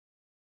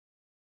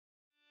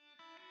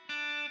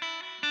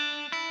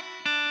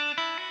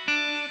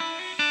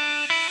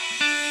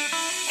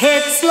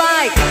Hits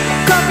like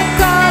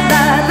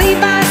Coca-Cola,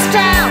 Levi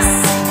Strauss,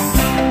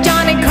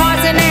 Johnny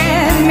Carson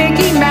and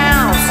Mickey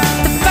Mouse.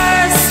 The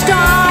first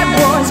star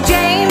was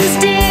James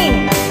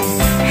Dean.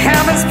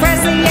 Elvis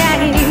Presley, yeah,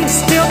 he's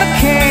still the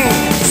king.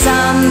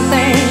 Some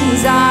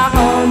things are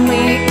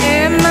only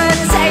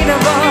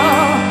imitatable.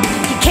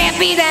 You can't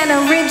beat an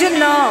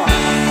original.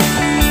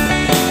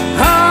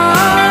 Oh,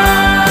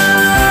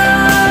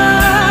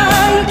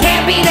 you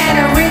can't beat an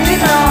original.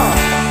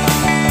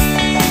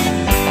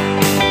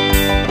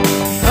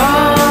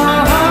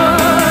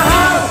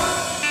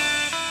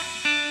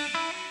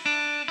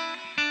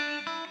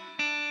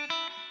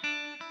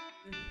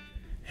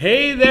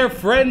 Hey there,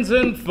 friends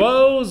and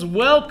foes.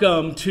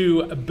 Welcome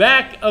to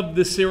Back of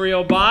the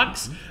Cereal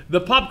Box, the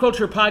pop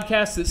culture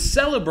podcast that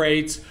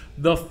celebrates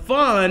the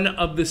fun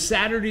of the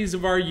Saturdays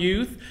of our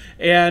youth.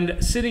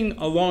 And sitting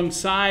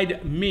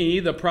alongside me,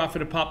 the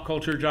prophet of pop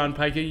culture, John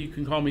Pica, you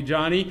can call me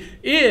Johnny,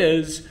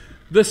 is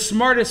the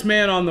smartest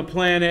man on the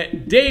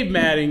planet, Dave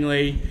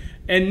Mattingly.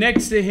 And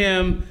next to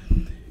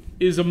him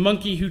is a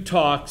monkey who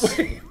talks,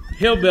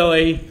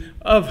 Hillbilly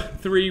of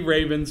Three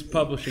Ravens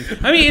Publishing.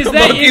 I mean, is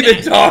that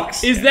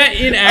Is that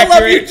inaccurate? I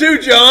love you too,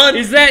 John.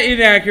 Is that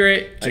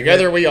inaccurate?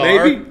 Together we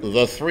are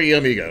the Three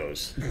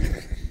Amigos.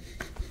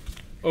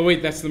 Oh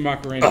wait, that's the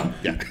Macarena. Oh,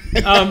 yeah.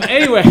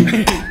 Anyway,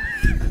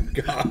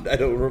 God, I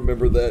don't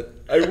remember that.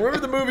 I remember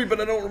the movie, but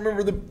I don't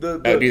remember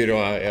the neither do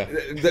I.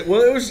 Yeah.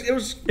 Well, it was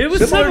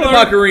similar to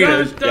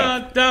Macarena.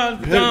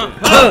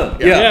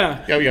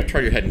 Yeah. You have to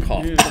turn your head and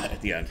cough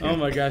at the end. Oh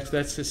my gosh,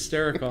 that's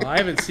hysterical. I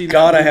haven't seen.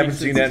 God, that I haven't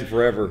seen that in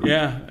forever.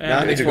 Yeah. Now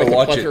I need to It's go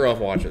watch worth it. of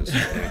watches.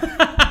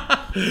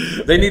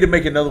 They need to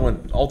make another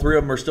one. All three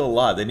of them are still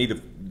alive. They need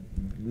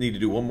to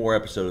do one more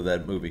episode of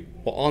that movie.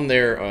 Well, on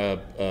their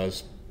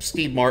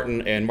Steve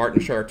Martin and Martin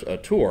Short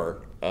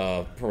tour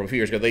from a few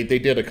years ago, they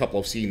did a couple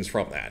of scenes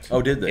from that.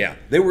 Oh, did they? Yeah.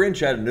 They were in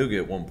Chattanooga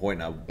at one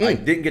point. And I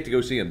didn't get to go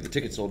see them. The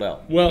tickets sold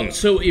out. Well,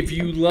 so if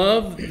you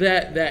love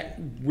that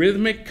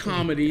rhythmic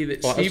comedy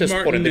that Well, I was Steve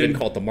disappointed Martin they didn't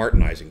call it the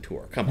Martinizing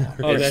tour. Come on,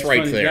 Oh, it's that's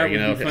right funny. there. That You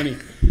know, would be funny.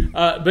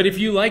 But if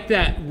you like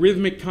that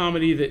rhythmic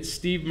comedy that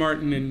Steve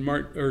Martin and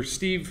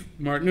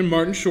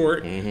Martin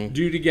Short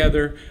do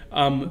together,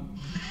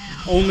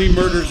 Only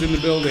Murders in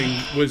the Building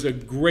was a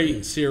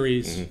great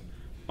series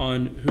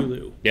on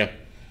Hulu. Yeah.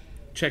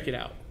 Check it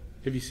out.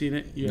 Have you seen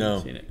it? You No.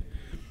 haven't seen it.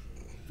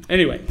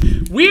 Anyway,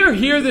 we are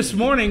here this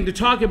morning to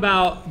talk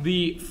about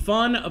the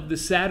fun of the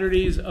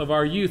Saturdays of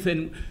our youth.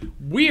 And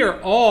we are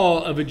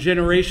all of a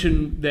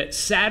generation that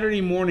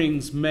Saturday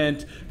mornings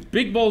meant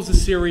big bowls of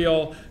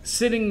cereal,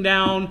 sitting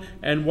down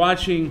and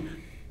watching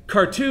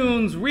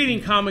cartoons,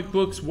 reading comic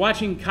books,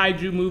 watching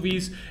kaiju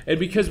movies. And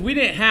because we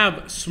didn't have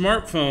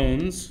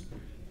smartphones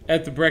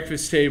at the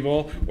breakfast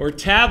table or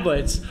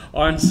tablets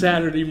on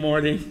Saturday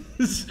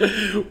mornings,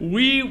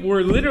 we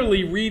were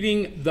literally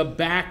reading the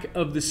back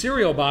of the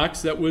cereal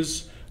box. That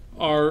was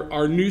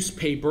our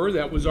newspaper,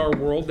 that was our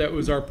world, that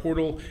was our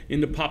portal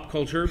into pop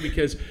culture,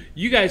 because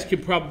you guys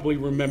can probably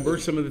remember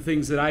some of the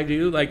things that I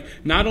do, like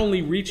not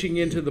only reaching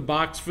into the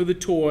box for the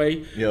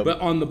toy, but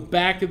on the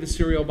back of the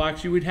cereal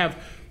box you would have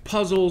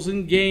puzzles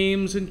and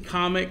games and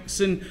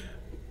comics and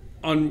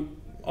on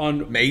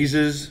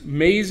mazes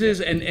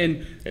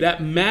and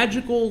that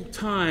magical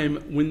time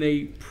when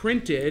they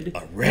printed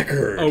a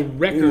record.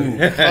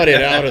 Cut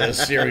it out of the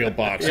cereal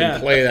box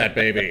and play that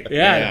baby.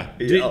 Yeah.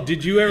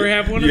 Did you ever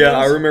have one of those? Yeah,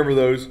 I remember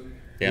those.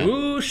 Yeah.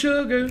 Ooh,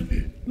 sugar.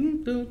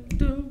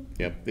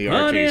 Yep, the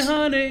Honey, Archies.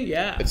 honey,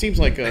 yeah. It seems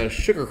like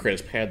Sugar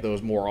Crisp had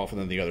those more often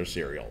than the other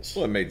cereals.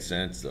 Well, it made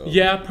sense though.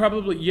 Yeah,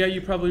 probably. Yeah,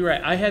 you're probably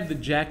right. I had the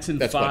Jackson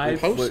That's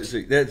 5. what, Post?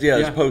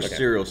 It's Post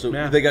cereal. So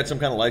they got some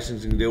kind of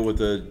licensing deal with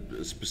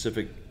a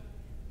specific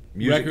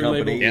music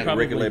company,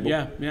 record label.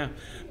 Yeah.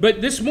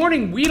 But this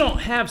morning we don't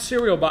have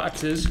cereal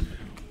boxes,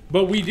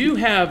 but we do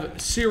have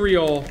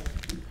cereal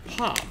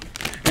pop.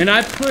 And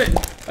I put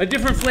a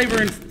different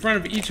flavor in front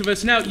of each of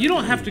us. Now, you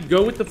don't have to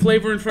go with the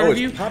flavor in front of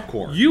you. It's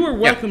popcorn. You are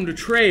welcome to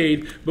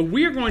trade, but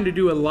we are going to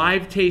do a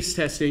live taste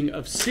testing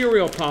of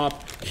cereal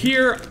pop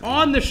here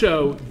on the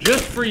show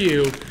just for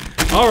you.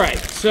 All right,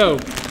 so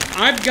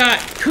I've got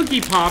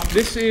Cookie Pop.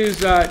 This is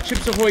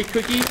Chips Ahoy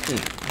Cookie.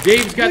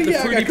 Dave's got the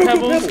Fruity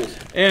Pebbles.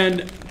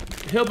 And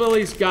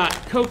Hillbilly's got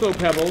Cocoa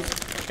Pebbles.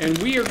 And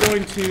we are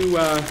going to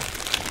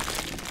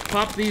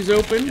pop these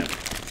open.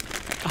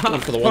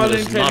 One for the one that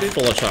is not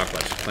full of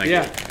chocolate. Thank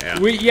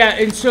you.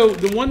 And so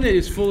the one that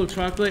is full of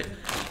chocolate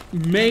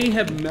may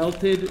have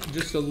melted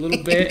just a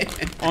little bit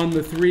on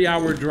the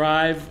 3-hour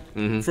drive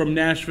from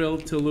Nashville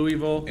to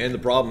Louisville. And the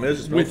problem is,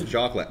 it's with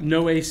chocolate.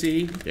 No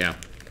AC. Yeah.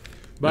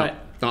 But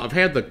now I've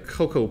had the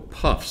Cocoa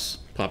Puffs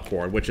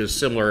popcorn, which is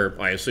similar,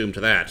 I assume,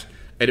 to that.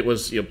 And it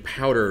was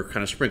powder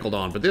kind of sprinkled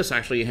on. But this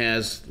actually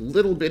has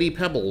little bitty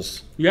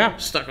pebbles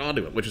stuck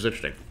onto it, which is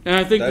interesting. And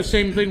I think the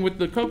same thing with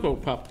the Cocoa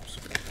Puffs.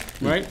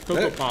 Right?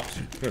 Cocoa Pops.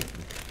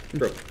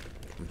 True.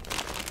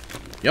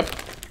 Yep.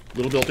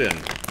 Little built in.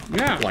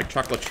 Yeah. Like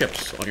chocolate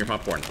chips on your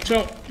popcorn.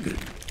 So,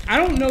 I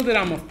don't know that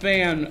I'm a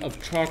fan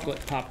of chocolate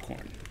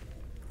popcorn.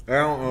 I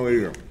don't know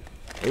either.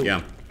 Ooh.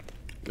 Yeah.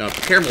 No,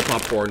 caramel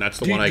popcorn. That's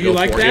the one I do you go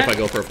like for that? if I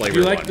go for a flavored Do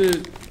you like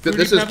one. the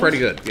This is pretty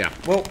good. Yeah.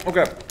 Well,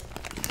 okay.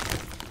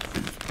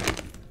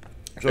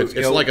 So It's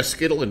like a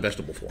Skittle in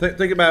vegetable form.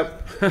 Think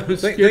about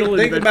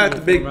think about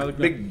the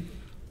big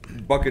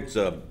buckets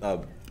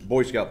of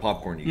Boy Scout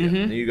popcorn you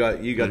get. And you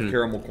got the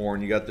caramel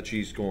corn, you got the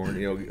cheese corn,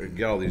 you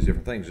get all these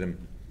different things, and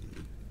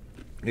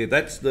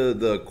that's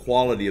the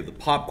quality of the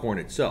popcorn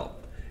itself.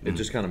 It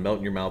just kind of melts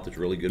in your mouth. It's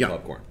really good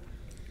popcorn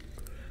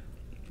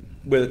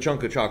with a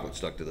chunk of chocolate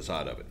stuck to the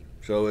side of it.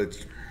 So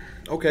it's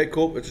okay,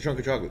 cool. It's a chunk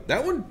of chocolate.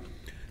 That one,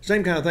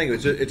 same kind of thing.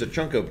 It's a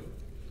chunk of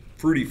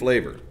fruity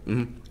flavor.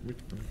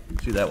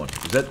 See that one?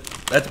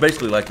 That's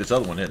basically like this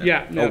other one, isn't it?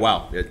 Yeah. Oh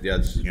wow.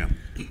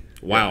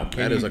 Wow,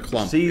 that is a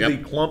clump. See the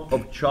clump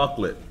of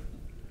chocolate.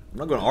 I'm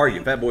not going to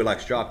argue. Fat Boy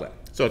likes chocolate.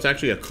 So it's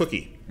actually a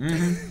cookie.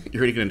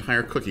 You're eating an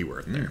entire cookie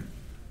worth there.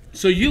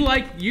 So you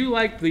like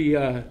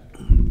the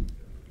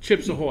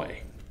Chips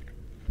Ahoy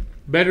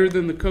better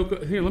than the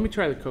Cocoa? Here, let me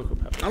try the Cocoa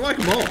Pebbles. I like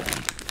them all.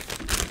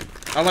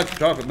 I like the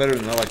chocolate better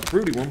than I like the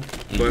fruity one.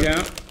 But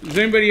Yeah. Does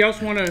anybody else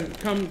want to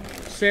come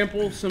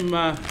sample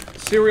some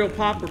cereal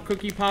pop or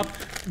cookie pop?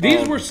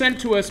 These were sent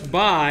to us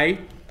by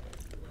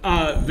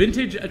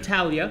Vintage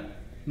Italia,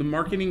 the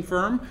marketing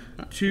firm,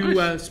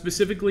 to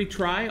specifically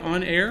try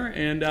on air.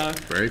 And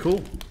Very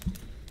cool.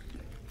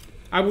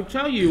 I will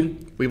tell you,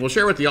 We will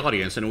share with the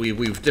audience, and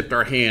we've dipped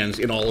our hands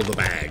in all of the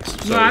bags,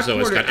 so, I so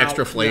it's poured got it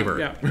extra out. flavor.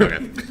 Yeah.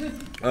 Okay.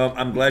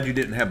 I'm glad you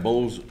didn't have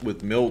bowls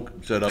with milk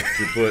set up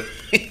to put.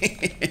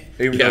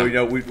 Even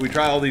though we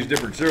try all these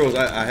different cereals,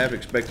 I have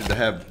expected to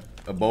have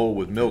a bowl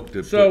with milk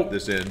to put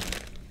this in.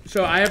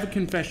 so I have a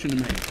confession to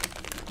make.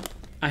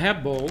 I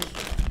have bowls.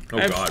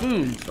 I have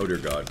spoons. Oh dear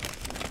God.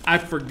 I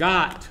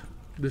forgot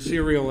the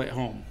cereal at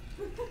home.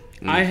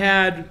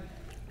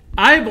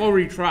 I've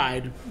already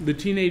tried the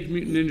Teenage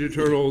Mutant Ninja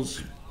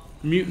Turtles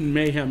Mutant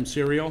Mayhem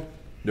cereal.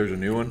 There's a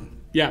new one.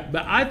 Yeah,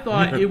 but I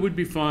thought it would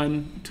be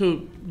fun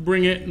to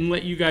bring it and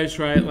let you guys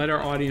try it, let our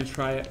audience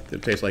try it.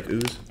 It tastes like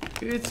ooze.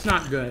 It's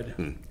not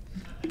good.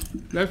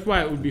 That's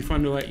why it would be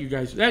fun to let you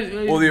guys.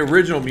 Well, the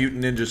original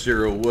Mutant Ninja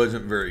cereal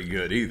wasn't very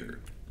good either.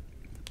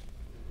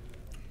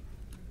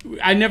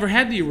 I never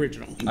had the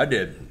original. I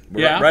did.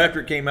 Yeah? Right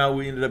after it came out,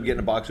 we ended up getting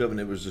a box of it, and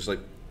it was just like,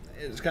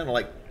 it's kind of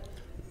like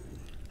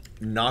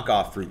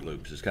knockoff Fruit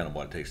Loops is kind of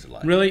what it tasted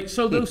like. Really?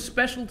 So those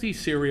specialty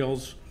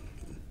cereals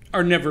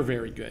are never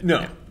very good.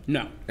 No.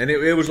 No. And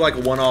it was like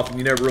a one-off, and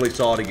you never really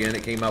saw it again.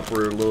 It came out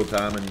for a little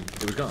time, and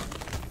it was gone.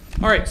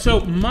 All right, so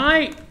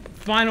my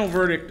final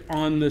verdict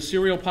on the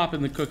cereal pop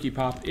and the cookie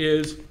pop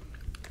is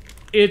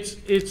it's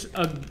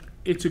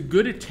a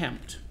good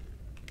attempt.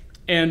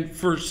 And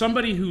for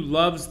somebody who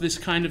loves this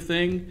kind of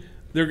thing,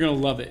 they're going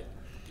to love it.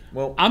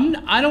 Well,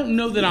 I don't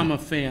know that I'm a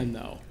fan,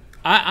 though.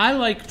 I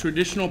like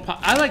traditional pop.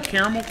 I like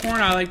caramel corn.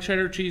 I like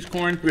cheddar cheese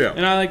corn. Yeah.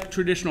 And I like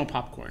traditional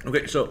popcorn.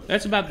 okay, so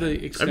That's about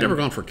the extent. I've never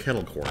gone for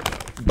kettle corn.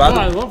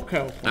 I love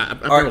kettle corn.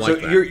 I've all never right, so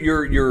liked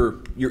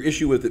that. your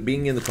issue with it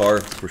being in the car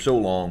for so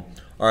long.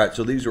 All right,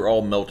 so these are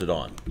all melted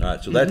on. All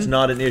right, so that's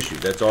not an issue.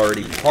 That's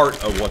already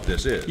part of what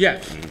this is.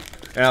 Yes.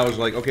 And I was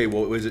like, okay,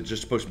 well, is it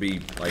just supposed to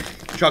be like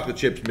chocolate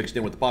chips mixed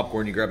in with the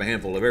popcorn? You grab a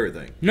handful of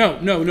everything. No.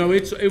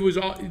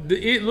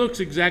 It looks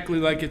exactly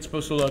like it's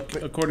supposed to look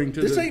according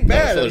to This the. ain't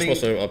bad. So I they're mean,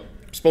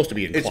 supposed to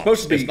be in clumps. it's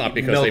supposed to be It's not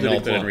because they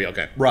melted in clump. real.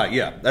 Okay. Right,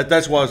 yeah.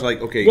 That's why I was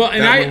like, okay, Well,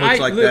 and that one looks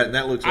like that, and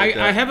that looks like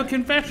that. I have a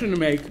confession to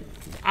make.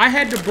 I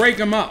had to break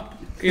them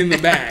up in the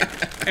bag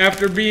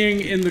after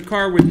being in the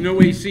car with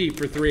no AC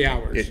for 3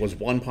 hours. It was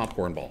one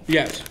popcorn ball.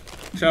 Yes.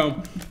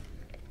 So,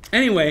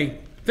 anyway,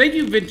 thank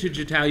you, Vintage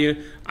Italia.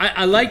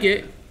 I like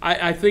it.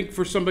 I think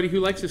for somebody who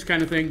likes this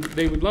kind of thing,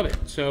 they would love it.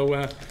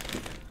 So,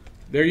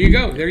 there you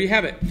go. There you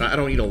have it. I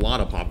don't eat a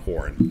lot of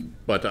popcorn,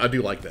 but I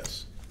do like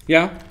this.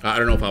 Yeah? I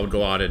don't know if I would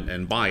go out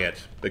and buy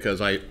it because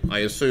I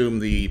assume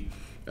the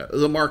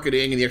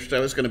marketing and the extra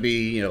stuff is going to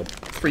be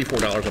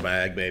 $3-4 a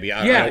bag, maybe.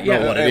 I don't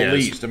know what it is. At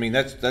least. I mean,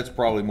 that's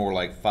probably more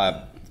like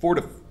 $4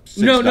 to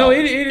 $6. No,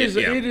 it is.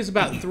 Yeah. It is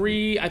about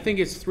 $3. I think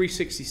it's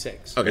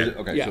 $3.66. Okay.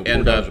 Okay. Yeah. So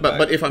And $4 a bag.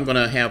 but if I'm going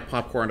to have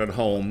popcorn at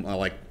home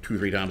like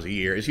 2-3 times a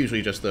year, it's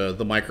usually just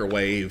the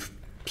microwave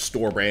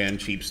store brand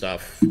cheap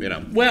stuff.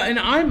 Well, and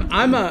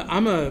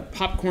I'm a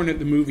popcorn at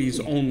the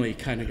movies only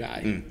kind of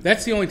guy.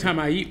 That's the only time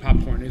I eat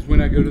popcorn is when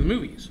I go to the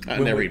movies. I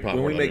never eat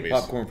popcorn. When we at make movies.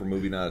 popcorn for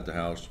movie night at the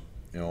house,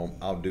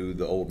 I'll do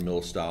the old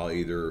mill style.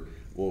 Either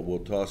we'll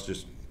toss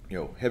just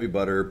heavy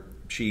butter,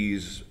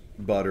 cheese,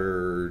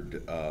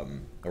 buttered,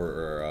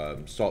 or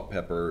salt,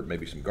 pepper,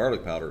 maybe some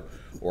garlic powder,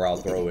 or I'll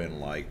throw in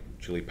like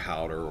chili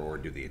powder or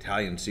do the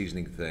Italian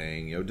seasoning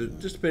thing.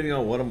 Just depending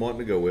on what I'm wanting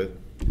to go with.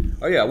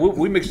 Oh yeah,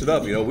 we mixed it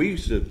up.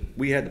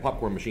 We had the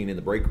popcorn machine in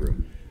the break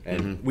room,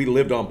 and we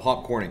lived on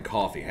popcorn and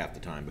coffee half the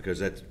time because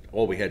that's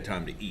all we had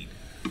time to eat.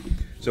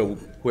 So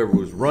whoever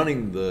was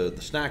running the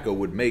Snacko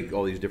would make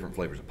all these different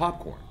flavors of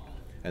popcorn,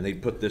 and they'd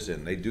put this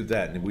in, they'd do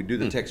that, and we'd do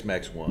the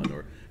Tex-Mex one,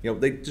 or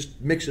they just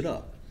mix it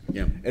up.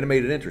 Yeah. And it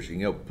made it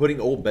interesting. Putting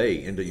Old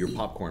Bay into your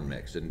popcorn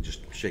mix and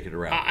just shake it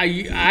around.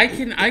 I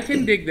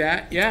can dig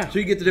that. Yeah. So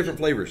you get the different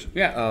flavors.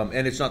 Yeah.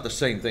 And it's not the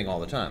same thing all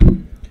the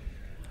time.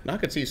 Now I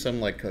could see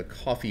some like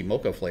coffee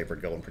mocha flavor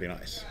going pretty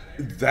nice.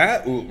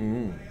 That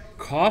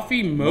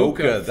coffee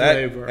mocha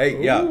flavor.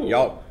 Hey, yeah,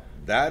 y'all.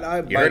 That I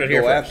You might heard it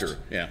here go first. after.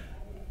 Yeah.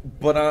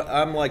 But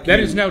I'm like that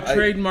is now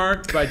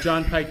trademarked by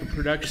John Piker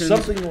Productions.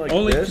 Something like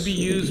only this. to be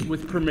used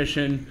with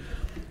permission.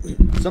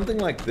 Something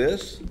like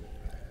this.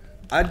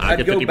 I'd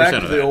I'd go get back 50%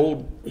 to of the that.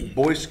 old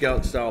Boy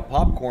Scout style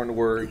popcorn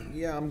where,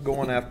 yeah, I'm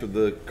going after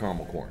the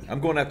caramel corn.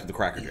 I'm going after the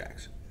Cracker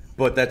Jacks.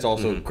 But that's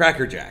also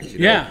Cracker Jacks. You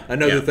know? Yeah.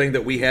 Another thing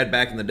that we had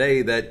back in the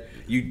day that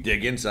you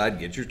dig inside,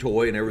 get your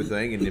toy and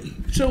everything.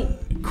 And So,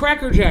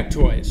 Cracker Jack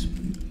toys.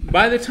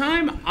 By the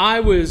time I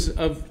was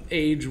of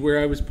age where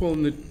I was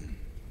pulling the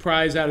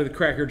prize out of the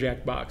Cracker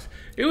Jack box,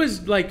 it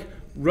was like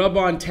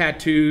rub-on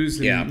tattoos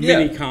and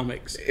mini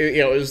comics.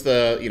 It was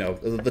the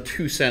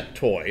 2-cent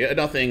toy.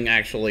 Nothing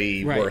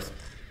actually worth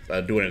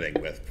doing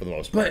anything with for the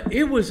most part. But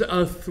it was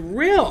a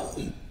thrill.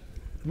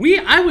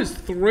 I was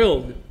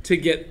thrilled to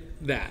get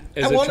that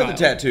as I a wanted child. the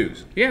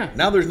tattoos. Yeah.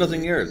 Now there's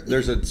nothing there.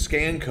 There's a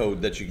scan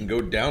code that you can go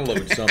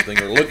download something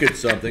or look at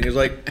something. It's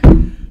like,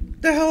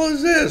 the hell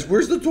is this?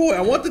 Where's the toy?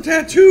 I want the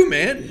tattoo,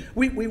 man.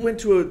 We went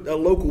to a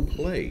local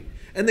play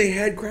and they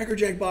had Cracker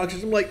Jack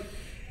boxes. I'm like,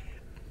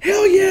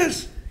 hell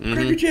yes,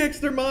 Cracker Jacks,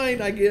 they're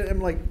mine.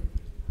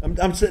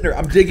 I'm sitting there,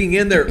 I'm digging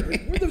in there.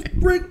 Where the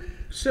frick?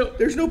 So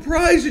There's no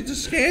prize. It's a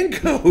scan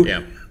code.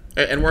 Yeah.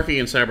 And working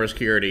in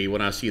cybersecurity,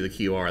 when I see the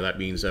QR, that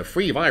means a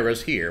free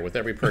virus here with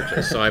every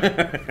purchase. So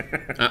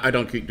I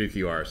don't do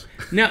QRs.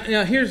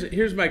 now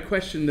here's my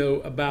question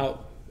though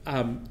about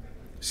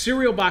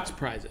cereal box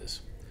prizes.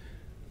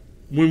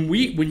 When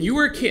you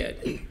were a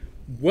kid,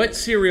 what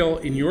cereal,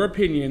 in your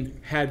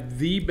opinion, had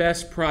the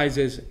best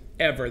prizes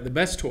ever, the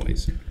best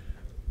toys?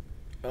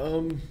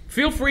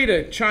 Feel free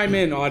to chime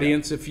in,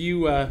 audience, if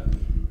you. I'm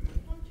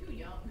too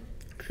young.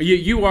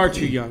 You are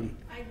too young.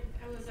 I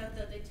was at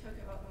they took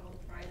out all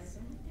the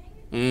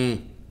prizes.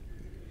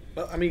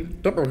 Well, I mean,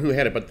 Don't remember who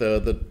had it, but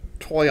the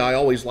toy I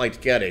always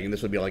liked getting, and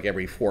this would be like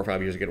every 4 or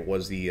 5 years ago,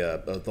 was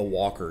the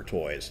Walker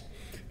toys.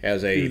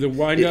 Has a The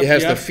wind-up, it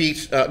has yeah? the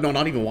feet. No,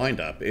 not even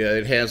wind up.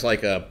 It has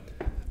like a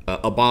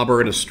bobber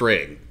and a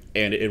string,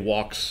 and it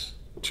walks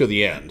to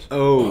the end.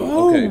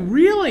 Oh, okay.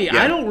 really?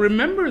 Yeah. I don't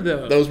remember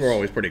those. Those were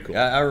always pretty cool.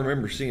 I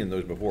remember seeing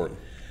those before.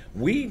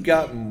 We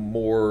got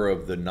more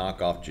of the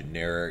knockoff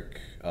generic.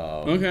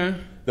 Okay.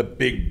 The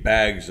big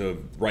bags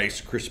of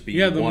Rice Krispie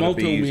Yeah, the wannabes.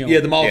 multi-meal. Yeah,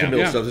 the multi-meal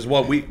Yeah. stuff is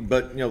what we.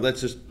 But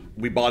that's just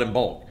we bought in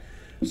bulk.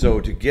 So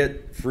to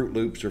get Fruit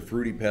Loops or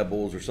Fruity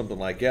Pebbles or something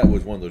like that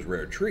was one of those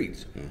rare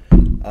treats.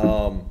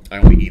 I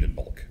only eat in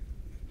bulk.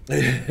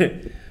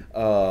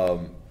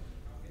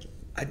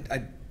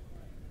 I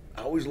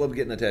always love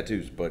getting the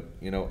tattoos, but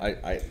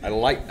I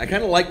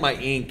kind of like my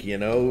ink.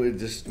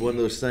 It's just one of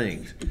those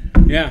things.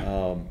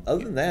 Yeah.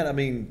 Other than that, I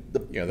mean,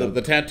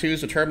 The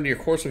tattoos determine your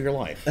course of your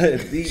life.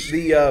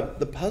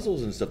 the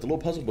puzzles and stuff, the little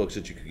puzzle books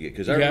that you could get.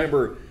 Because I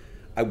remember,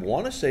 I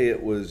want to say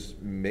it was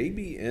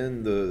maybe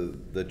in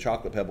the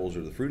Chocolate Pebbles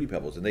or the Fruity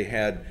Pebbles, and they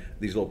had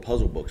these little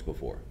puzzle books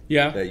before.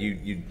 Yeah. That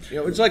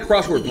it's like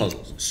crossword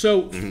puzzles.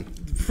 So,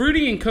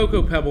 Fruity and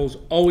Cocoa Pebbles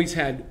always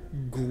had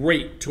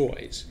great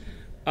toys.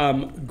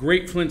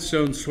 Great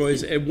Flintstones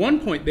toys. At one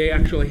point, they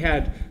actually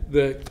had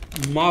the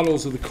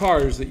models of the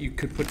cars that you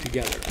could put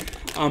together.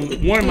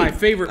 One of my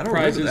favorite I don't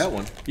prizes. remember that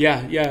one.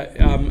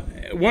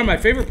 Yeah. One of my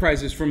favorite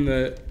prizes from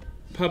the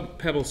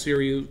Pebble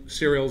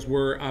cereals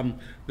were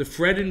the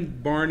Fred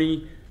and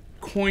Barney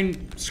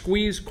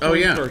squeeze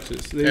coin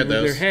purses. They Had were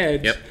their those.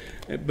 heads. Yep.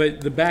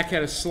 But the back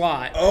had a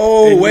slot.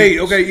 Oh, And wait.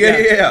 you- Okay.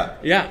 Yeah.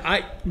 Yeah,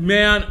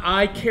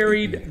 I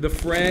carried the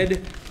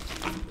Fred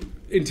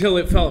until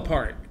it fell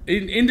apart.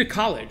 Into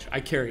college, I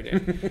carried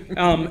it.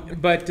 I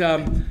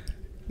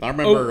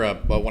remember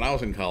when I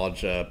was in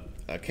college,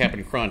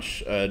 Captain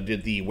Krunch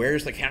did the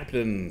 "Where's the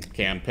Captain"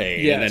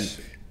 campaign, Yes.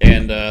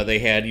 and they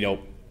had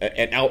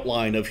an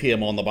outline of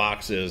him on the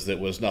boxes that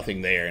was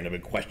nothing there and a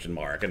big question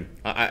mark. And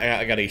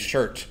I got a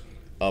shirt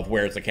of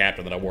 "Where's the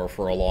Captain" that I wore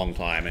for a long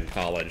time in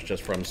college,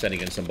 just from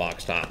sending in some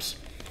box tops.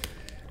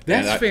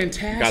 That's And I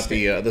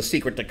fantastic. Got the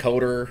secret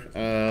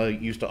decoder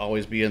used to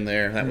always be in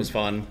there. That was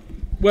fun.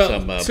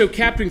 Well, so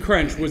Captain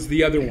Crunch was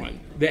the other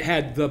one that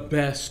had the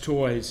best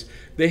toys.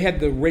 They had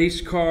the race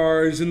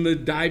cars and the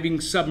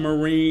diving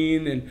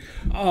submarine and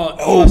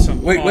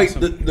awesome. Wait,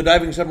 awesome. the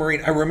diving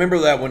submarine. I remember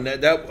that one.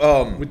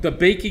 With the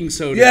baking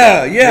soda.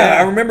 Yeah,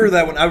 I remember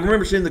that one. I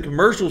remember seeing the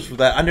commercials for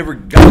that. I never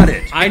got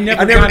it. I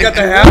never got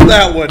to have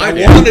that one. I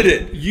wanted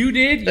it. You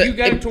did? You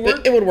got it to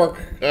work? It would work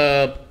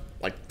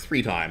like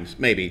 3 times,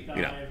 maybe.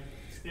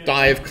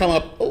 Dive, come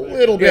up a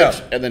little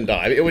bit, and then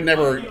dive. It would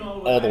never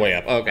all the way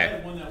up.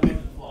 Okay.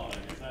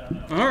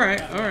 All right.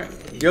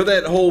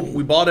 That whole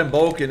we bought in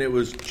bulk and it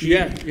was cheap.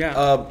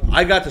 Yeah.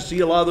 I got to see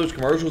a lot of those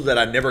commercials that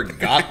I never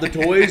got the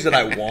toys that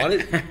I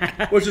wanted.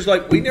 Which is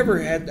like we never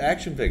had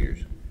action figures.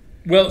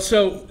 Well,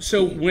 so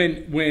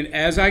when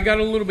as I got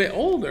a little bit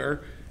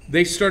older,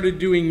 they started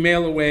doing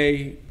mail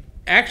away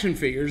action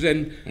figures,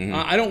 and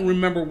I don't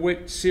remember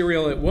what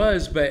cereal it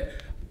was, but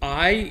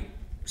I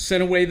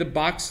sent away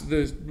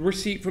the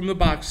receipt from the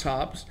box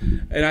tops,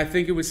 and I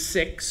think it was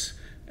 6.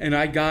 and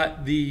I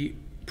got the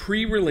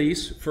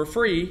pre-release for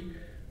free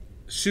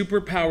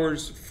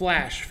Superpowers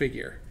Flash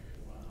figure.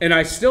 And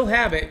I still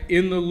have it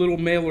in the little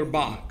mailer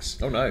box.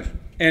 Oh, nice.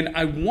 And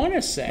I want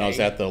to say... Now, is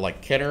that the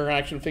Kenner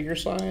action figure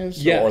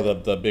size? Yeah. Or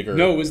the bigger...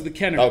 No, it was the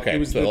Kenner. Okay. It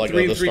was So the like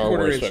 3 the Star 3/4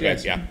 Wars inch. figure,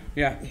 Yes. yeah.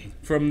 Yeah.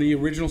 From the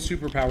original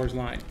Superpowers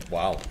line.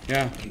 Wow.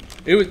 Yeah.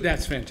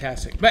 That's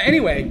fantastic. But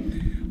anyway,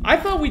 I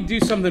thought we'd do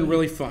something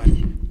really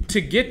fun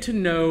to get to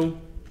know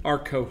our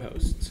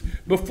co-hosts.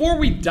 Before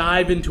we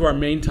dive into our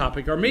main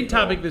topic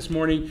this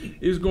morning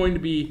is going to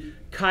be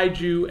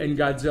Kaiju and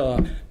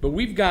Godzilla, but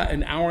we've got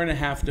an hour and a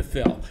half to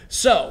fill.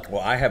 So,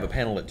 Well, I have a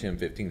panel at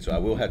 10:15, so I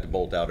will have to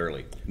bolt out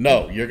early.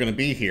 No, you're going to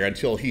be here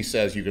until he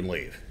says you can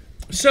leave.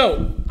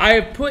 I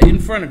have put in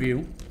front of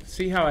you,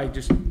 see how I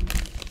just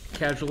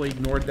casually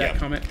ignored that Yeah.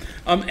 comment?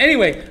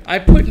 Anyway, I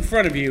put in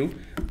front of you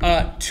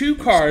 2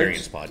 cards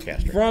Experienced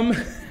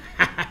podcaster.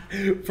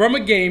 from a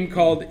game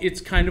called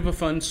It's Kind of a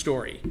Fun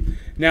Story.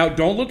 Now,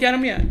 don't look at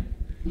them yet.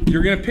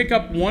 You're going to pick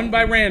up one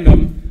by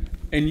random,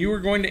 and you are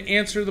going to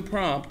answer the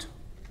prompt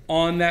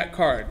on that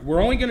card.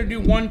 We're only going to do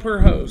one per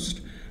host,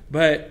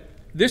 but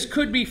this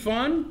could be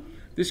fun,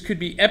 this could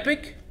be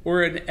epic,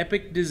 or an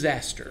epic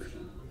disaster.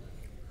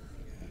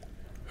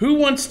 Who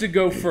wants to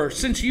go first?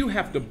 Since you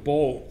have to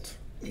bolt.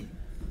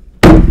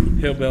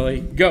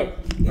 Hillbilly, go.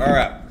 All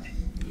right.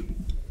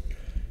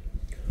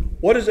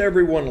 What does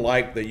everyone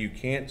like that you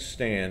can't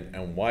stand,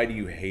 and why do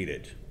you hate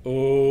it?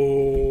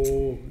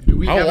 Oh, do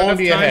we How have long enough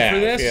do you time have? for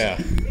this?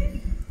 Yeah.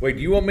 Wait,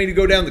 do you want me to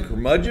go down the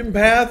curmudgeon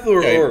path,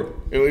 or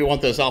We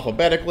want this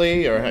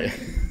alphabetically, or...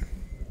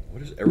 what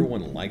does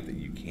everyone like that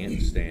you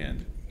can't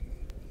stand?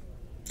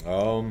 I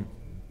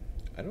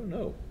don't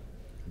know.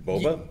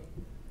 Boba?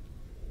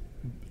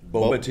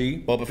 Boba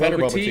tea? Boba Fett or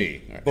Boba Boba tea?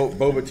 Tea? All right.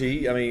 Boba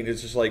tea? I mean,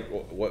 it's just like,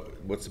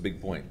 what's the big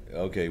point?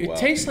 Okay, It well.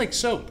 tastes like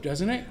soap,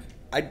 doesn't it?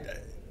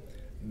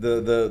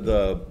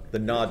 The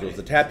nodules,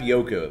 the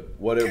tapioca,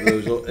 whatever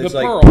those. It's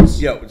The like, pearls.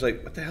 Yeah, it's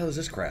like, what the hell is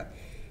this crap?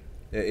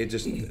 It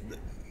just,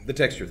 the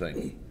texture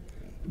thing.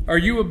 Are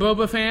you a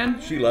Boba fan?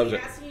 She loves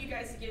it. Asking you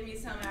guys to give me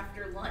some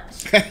after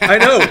lunch. I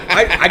know.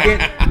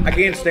 I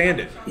can't stand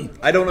it.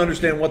 I don't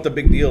understand what the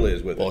big deal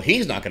is with Well, it.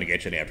 he's not going to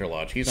get you an after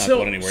lunch. He's not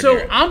going anywhere So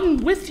near it. I'm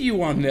with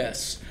you on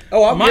this.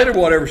 Oh, I'll My- get her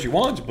whatever she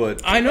wants,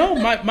 but I know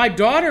my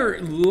daughter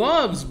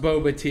loves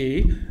boba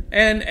tea,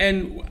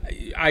 and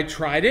I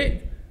tried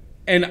it,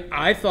 and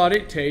I thought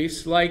it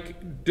tastes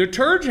like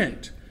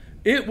detergent.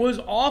 It was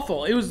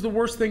awful. It was the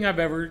worst thing I've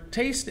ever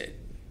tasted.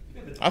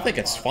 I think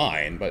it's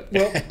fine, but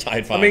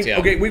Tide Pods, I mean, yeah.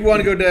 okay, we want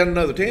to go down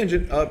another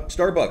tangent.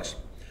 Starbucks.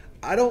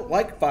 I don't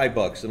like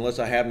 $5 unless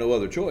I have no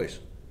other choice.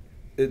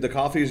 The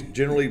coffee is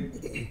generally,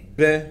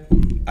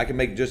 I can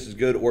make just as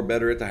good or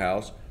better at the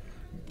house,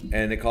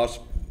 and it costs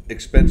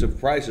expensive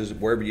prices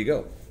wherever you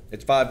go.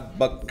 It's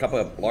 $5 cup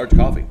of large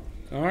coffee.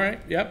 All right.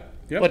 Yep.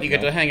 But you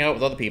get to hang out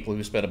with other people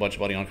who spend a bunch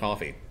of money on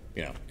coffee,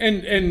 you know.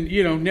 And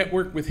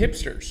network with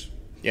hipsters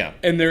Yeah.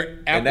 and their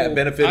Apple And that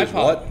benefit is iPod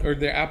what? or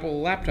their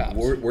Apple laptops.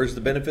 Where's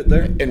the benefit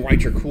there? And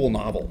write your cool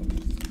novel.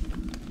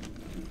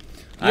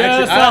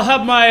 Yes, I'll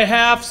have my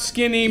half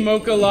skinny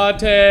mocha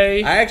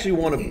latte. I actually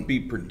want to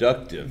be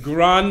productive,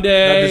 Grande.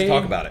 not just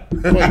talk about it.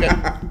 Well, then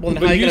how But are you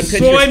going use to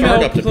pitch your soy startup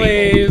milk, to people?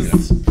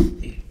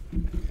 please.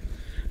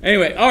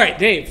 Anyway, all right,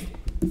 Dave.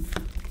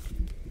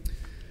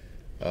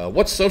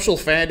 What social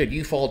fad did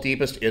you fall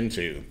deepest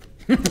into?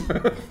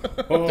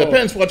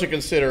 Depends what you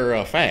consider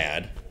a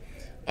fad.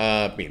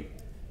 I mean,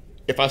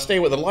 if I stay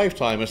with a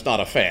lifetime, it's not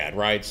a fad,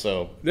 right?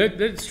 So,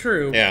 That's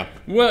true. Yeah.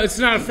 Well, it's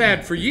not a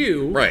fad for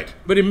you. Right.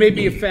 But it may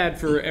be a fad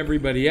for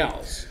everybody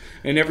else.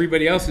 And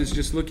everybody else is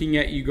just looking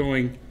at you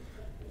going,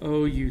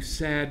 oh, you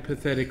sad,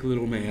 pathetic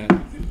little man.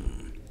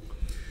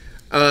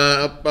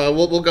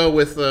 we'll go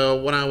with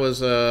when I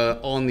was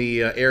on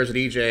the airs at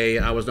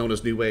EJ, I was known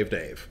as New Wave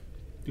Dave.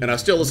 And I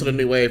still listen to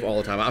New Wave all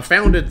the time. I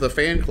founded the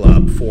fan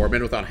club for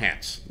Men Without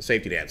Hats, the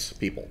safety dance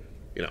people,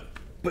 you know.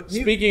 But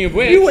Speaking of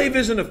which- New Wave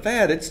isn't a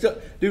fad. It's still,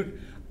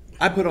 dude.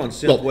 I put on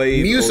synth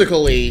wave.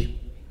 musically,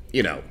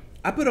 you know,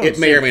 I put on it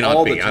may or may synth not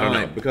all be. the I don't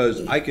time know.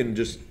 because I can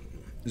just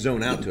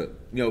zone out to it.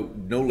 No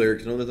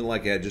lyrics, no nothing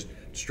like that. Just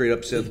straight up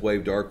synth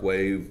wave, dark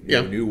wave,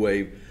 Yeah. new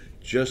wave,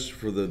 just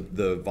for the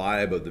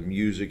vibe of the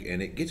music,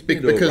 and it gets me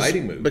into a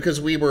writing mood. Because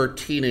we were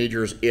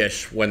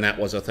teenagers-ish when that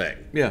was a thing.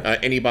 Yeah.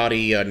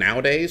 Anybody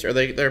nowadays,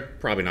 they're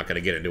probably not going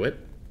to get into it.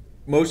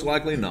 Most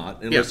likely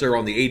not, unless Yeah. they're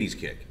on the '80s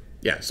kick.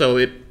 Yeah, so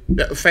it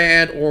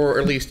fad or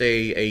at least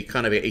a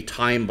kind of a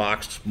time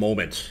boxed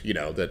moment, you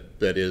know,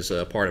 that is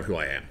a part of who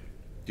I am.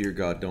 Dear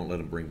God, don't let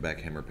them bring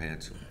back Hammer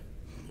Pants.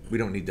 We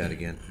don't need that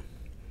again.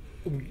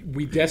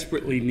 We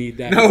desperately need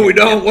that. No, we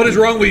don't. What is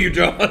wrong with you,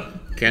 John?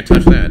 Can't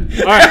touch that.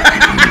 All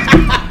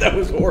right. That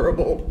was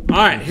horrible. All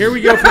right, here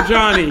we go for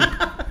Johnny.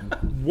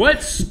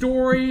 What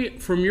story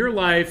from your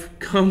life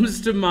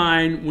comes to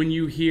mind when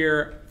you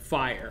hear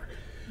fire?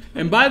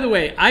 And by the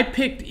way, I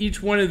picked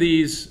each one of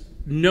these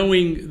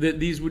knowing that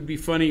these would be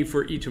funny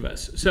for each of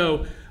us.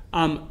 So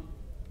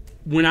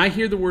when I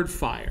hear the word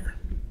fire,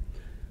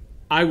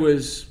 I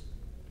was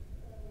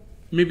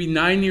maybe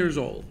 9 years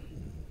old.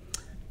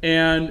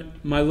 And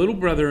my little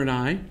brother and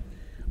I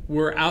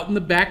were out in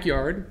the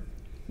backyard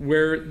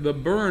where the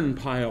burn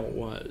pile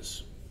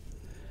was.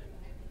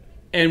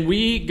 And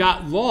we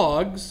got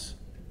logs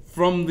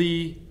from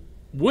the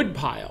wood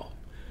pile.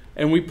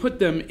 And we put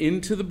them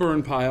into the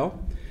burn pile.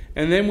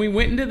 And then we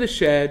went into the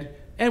shed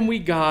and we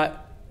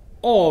got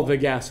all the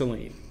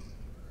gasoline.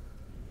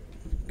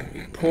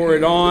 Pour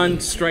it on,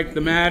 strike the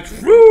match,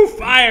 woo,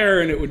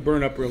 fire, and it would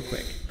burn up real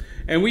quick.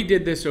 And we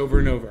did this over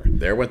and over.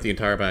 There went the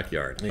entire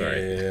backyard.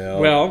 Sorry. Yeah.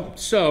 Well,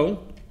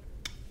 so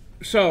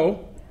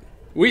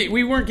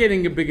we weren't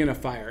getting a big enough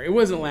fire. It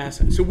wasn't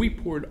lasting. So we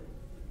poured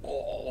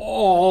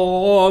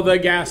all the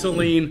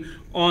gasoline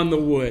on the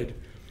wood.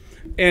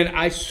 And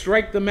I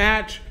strike the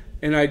match,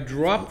 and I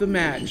drop the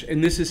match,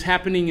 and this is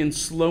happening in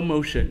slow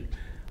motion.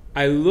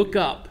 I look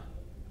up,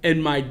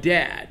 and my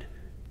dad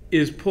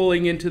is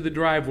pulling into the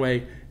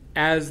driveway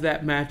as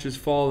that match is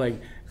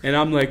falling. And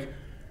I'm like,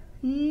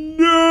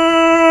 no!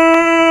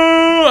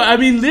 I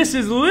mean, this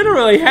is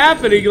literally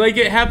happening like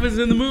it happens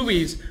in the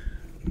movies.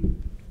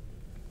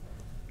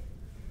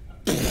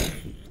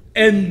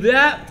 And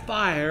that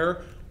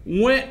fire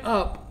went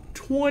up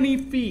 20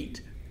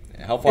 feet.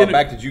 How far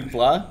back did you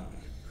fly?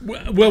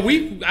 Well,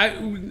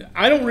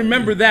 I don't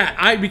remember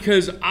that.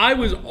 Because I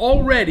was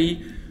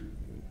already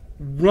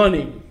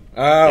running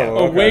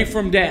away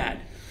from Dad.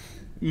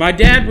 My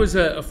dad was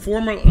a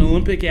former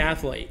Olympic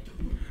athlete.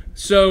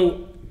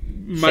 So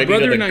my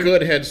brother and I, a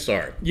good head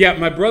start. Yeah,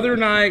 my brother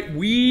and I,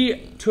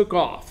 we took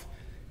off.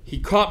 He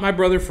caught my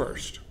brother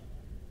first,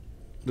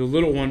 the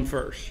little one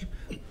first.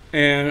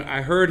 And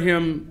I heard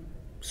him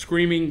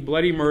screaming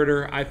bloody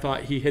murder. I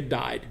thought he had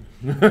died.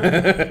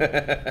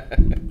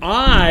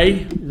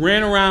 I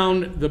ran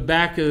around the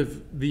back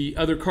of the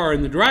other car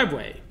in the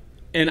driveway,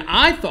 and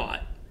I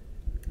thought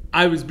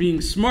I was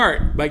being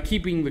smart by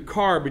keeping the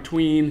car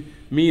between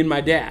me and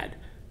my dad.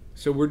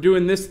 So we're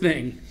doing this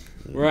thing,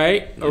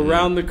 right,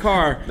 around the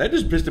car. That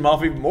just pissed him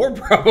off even more,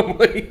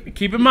 probably.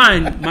 Keep in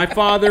mind, my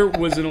father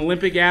was an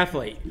Olympic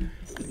athlete.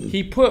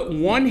 He put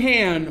one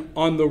hand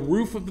on the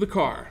roof of the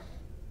car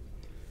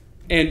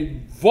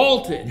and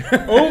vaulted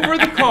over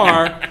the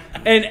car.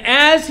 And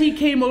as he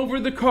came over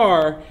the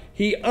car,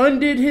 he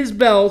undid his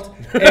belt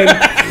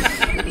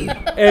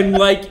and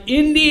like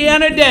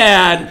Indiana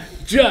Dad,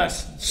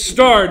 just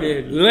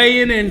started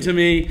laying into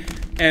me.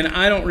 And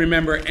I don't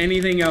remember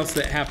anything else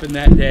that happened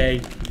that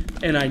day.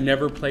 And I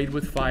never played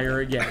with fire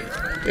again.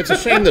 It's a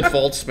shame that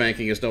vault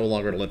spanking is no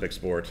longer an Olympic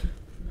sport.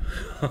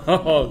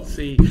 Oh,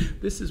 see,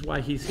 this is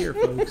why he's here,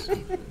 folks.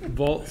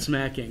 Vault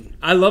smacking.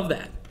 I love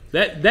that.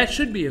 That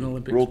should be an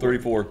Olympic Rule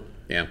sport. 34.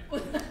 Yeah.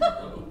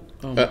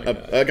 Oh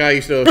a guy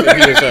used to,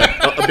 he was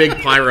a big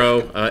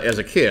pyro as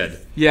a kid.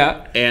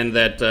 Yeah. And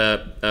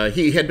that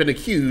he had been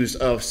accused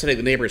of setting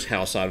the neighbor's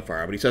house on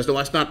fire. But he says, no,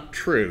 that's not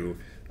true.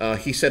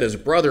 He set his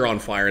brother on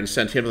fire and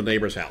sent him to the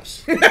neighbor's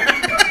house.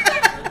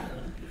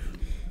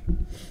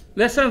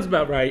 That sounds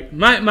about right.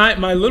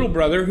 My little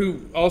brother,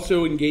 who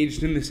also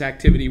engaged in this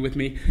activity with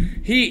me,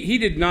 he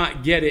did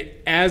not get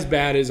it as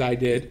bad as I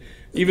did,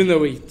 even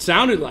though he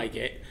sounded like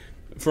it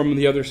from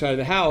the other side of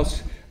the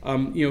house.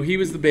 He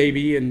was the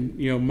baby, and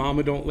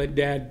Mama don't let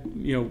Dad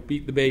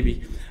beat the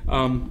baby.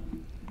 That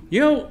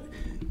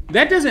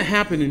doesn't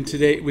happen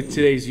with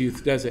today's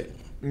youth, does it?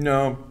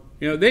 No.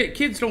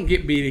 Kids don't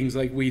get beatings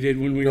like we did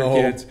when we were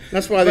kids.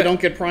 That's why they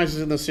don't get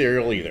prizes in the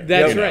cereal either.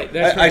 That's right.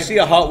 That's right. I see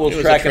a Hot Wheels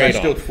track and I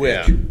still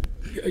twitch.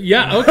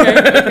 Yeah,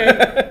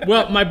 okay.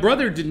 Well, my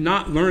brother did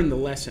not learn the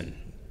lesson.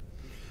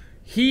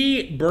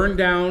 He burned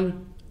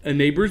down a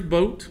neighbor's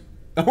boat.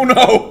 Oh,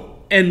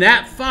 no. And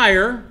that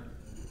fire,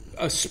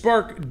 a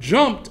spark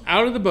jumped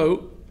out of the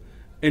boat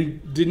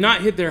and did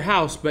not hit their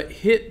house, but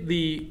hit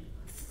the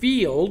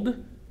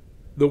field,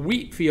 the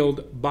wheat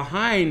field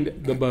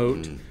behind the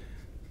boat,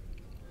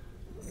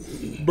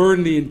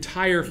 burned the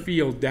entire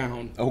field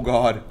down. Oh,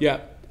 God.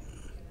 Yeah.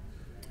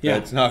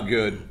 That's not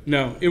good.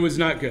 No, it was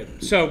not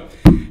good. So,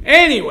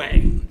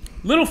 anyway,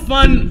 little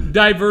fun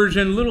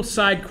diversion, little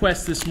side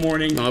quest this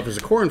morning. Well, if it was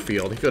a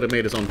cornfield, he could have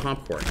made his own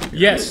popcorn.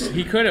 Yes,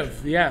 he could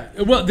have, yeah.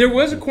 Well, there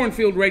was a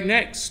cornfield right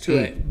next to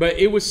it, but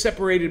it was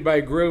separated by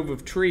a grove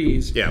of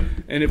trees. Yeah.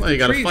 And if you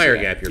got a fire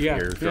gap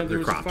there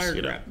was crops. A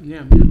fire gap.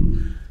 Yeah.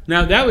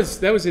 Now that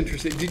was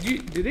interesting.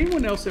 Did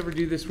anyone else ever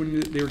do this when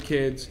they were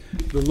kids?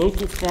 The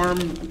local farm,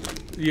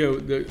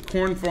 the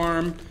corn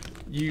farm,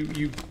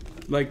 you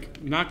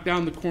like knocked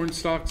down the corn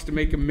stalks to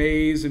make a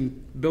maze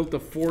and built a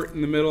fort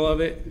in the middle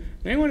of it.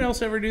 Anyone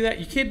else ever do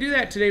that? You can't do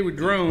that today with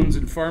drones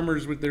and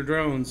farmers with their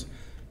drones.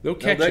 They'll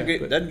catch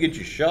you. That'd get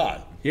you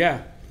shot.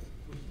 Yeah.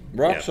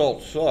 Rock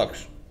salt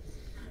sucks.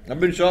 I've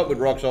been shot with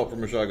rock salt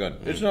from a shotgun.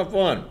 It's not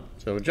fun.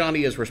 So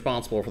Johnny is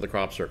responsible for the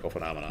crop circle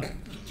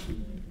phenomenon.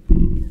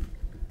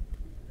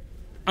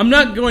 I'm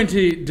not going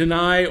to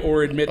deny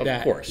or admit that.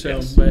 Of course, so,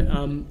 yes. But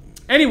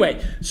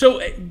anyway,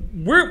 so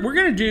we're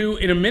going to do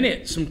in a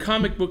minute some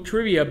comic book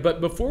trivia.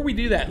 But before we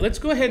do that, let's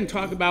go ahead and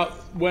talk about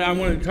what I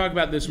wanted to talk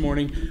about this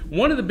morning.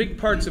 One of the big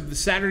parts of the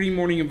Saturday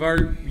morning of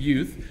our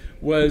youth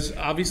was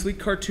obviously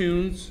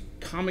cartoons,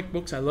 comic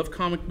books. I love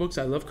comic books.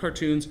 I love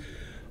cartoons.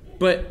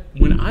 But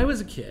when I was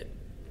a kid,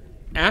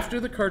 after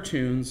the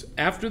cartoons,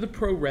 after the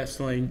pro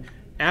wrestling,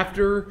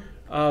 after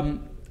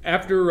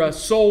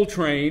Soul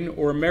Train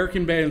or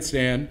American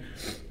Bandstand,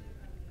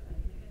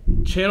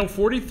 Channel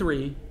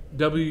 43,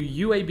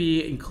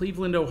 WUAB in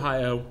Cleveland,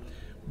 Ohio,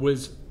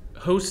 was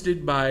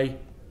hosted by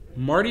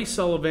Marty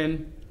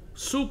Sullivan,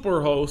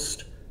 super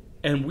host,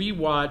 and we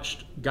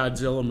watched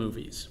Godzilla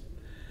movies.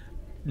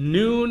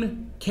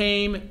 Noon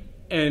came,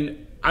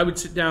 and I would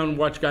sit down and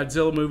watch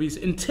Godzilla movies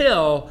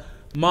until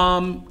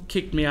Mom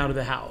kicked me out of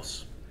the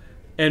house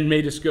and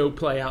made us go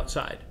play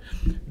outside.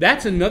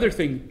 That's another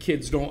thing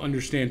kids don't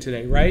understand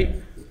today, right?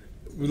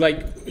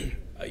 Like,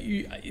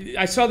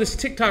 I saw this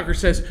TikToker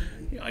says,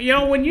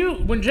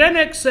 when Gen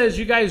X says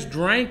you guys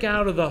drank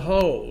out of the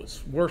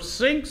hose, were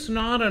sinks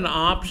not an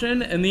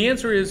option? And the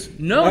answer is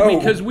no,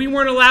 because we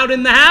weren't allowed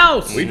in the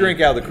house. We drank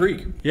out of the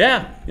creek.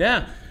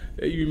 Yeah.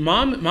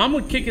 Mom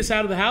would kick us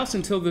out of the house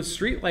until the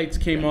street lights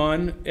came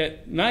on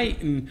at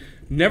night and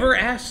never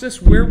asked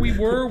us where we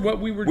were,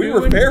 what we were doing. We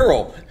were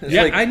feral. It's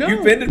yeah, like I know.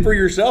 You fended for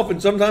yourself,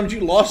 and sometimes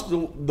you lost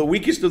the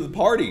weakest of the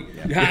party.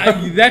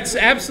 That's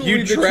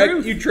absolutely the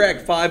truth. You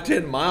tracked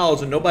 5-10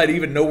 miles, and nobody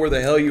even know where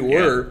the hell you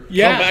were.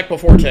 Yeah. Come back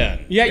before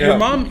 10. Yeah,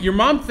 your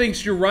mom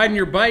thinks you're riding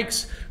your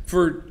bikes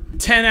for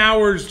 10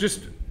 hours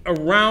just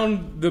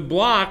around the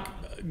block.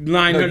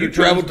 900 you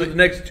traveled to the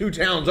next 2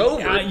 towns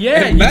over.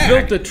 You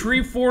built a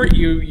tree fort.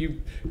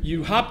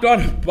 You hopped on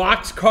a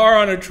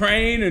boxcar on a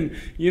train,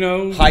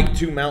 and hiked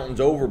 2 mountains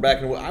over.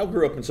 I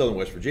grew up in southern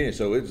West Virginia,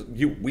 so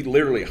we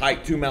literally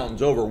hiked 2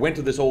 mountains over, went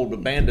to this old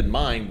abandoned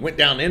mine, went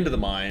down into the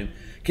mine,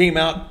 came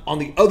out on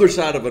the other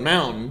side of a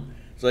mountain.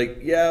 It's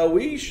like,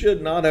 we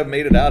should not have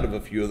made it out of a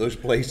few of those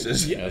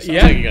places. Yeah, sounds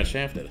like you got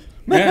shafted.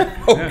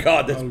 Yeah.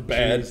 God, that's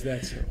bad. Geez,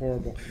 that's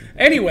horrible.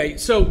 Anyway,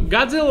 so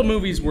Godzilla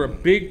movies were a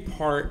big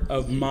part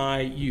of my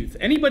youth.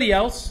 Anybody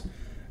else?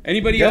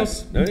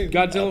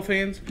 Godzilla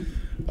fans?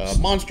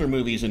 Monster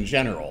movies in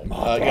general.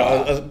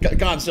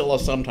 Godzilla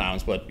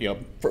sometimes, but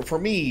for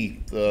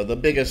me, the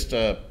biggest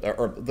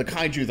or the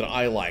kaiju that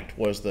I liked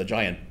was the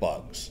giant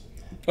bugs.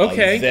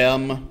 Okay.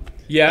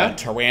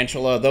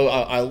 Tarantula. Though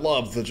I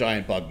love the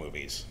giant bug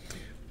movies.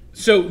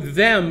 So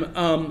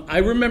I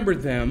remember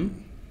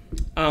them.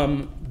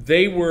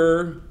 They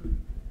were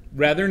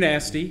rather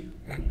nasty.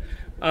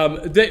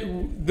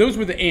 Those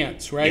were the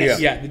ants, right?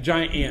 Yeah, the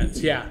giant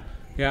ants. Yeah,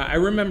 I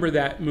remember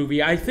that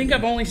movie. I think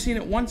I've only seen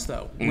it once,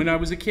 though, when I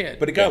was a kid.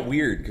 But it got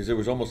weird because there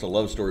was almost a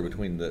love story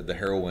between the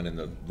heroine and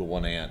the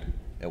one ant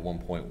at one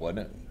point, wasn't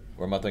it?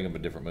 Or am I thinking of a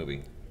different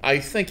movie? I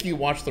think you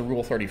watched the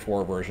Rule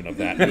 34 version of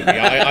that movie.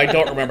 I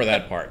don't remember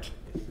that part.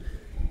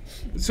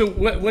 So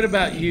what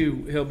about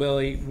you,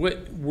 Hillbilly?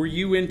 What were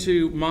you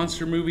into,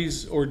 monster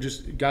movies or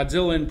just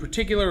Godzilla in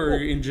particular, or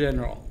in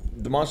general?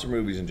 The monster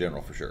movies in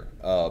general, for sure.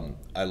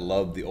 I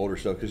love the older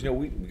stuff because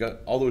we got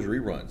all those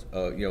reruns.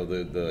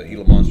 The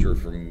Gila monster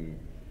from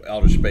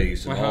outer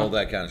space and all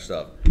that kind of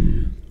stuff.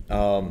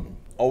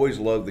 Always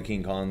loved the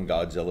King Kong,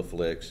 Godzilla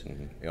flicks.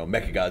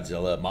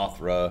 Mechagodzilla,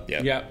 Mothra.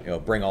 Yeah.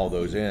 Bring all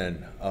those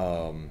in.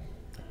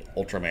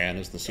 Ultraman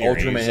is the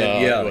series.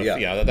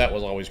 Ultraman, that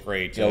was always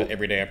great.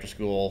 Every day after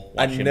school,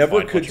 I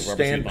never could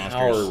stand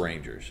Power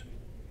Rangers.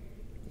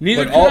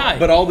 Neither could I.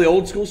 But all the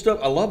old school stuff,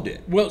 I loved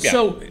it. Well,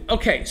 so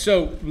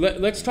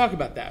let's talk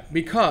about that,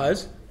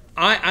 because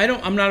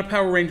I'm not a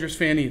Power Rangers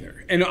fan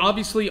either. And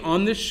obviously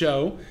on this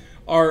show,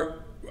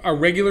 our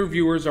regular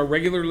viewers, our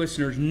regular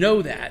listeners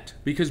know that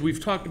because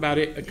we've talked about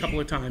it a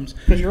couple of times.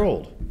 Because you're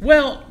old.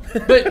 Well,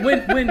 but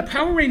when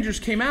Power Rangers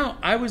came out,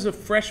 I was a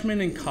freshman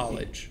in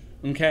college.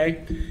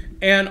 Okay,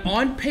 and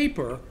on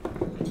paper,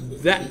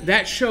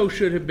 that show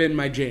should have been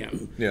my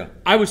jam. Yeah,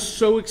 I was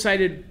so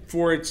excited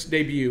for its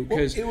debut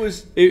because it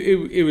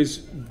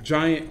was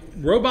giant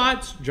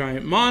robots,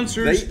 giant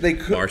monsters. They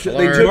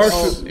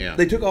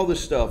took all this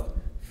stuff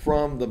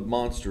from the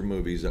monster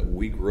movies that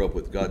we grew up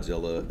with: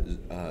 Godzilla,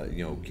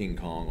 King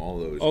Kong, all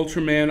those,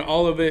 Ultraman,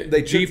 all of it.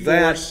 They took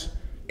that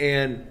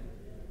and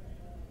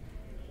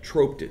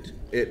troped it.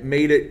 It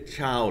made it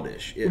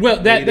childish.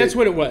 That's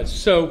what it was.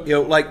 So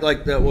like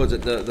that was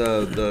it.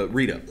 The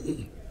Rita,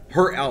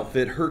 her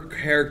outfit, her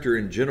character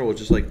in general was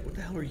just like, what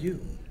the hell are you?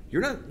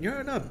 You're not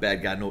a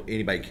bad guy.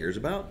 Anybody cares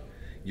about.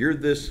 You're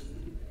this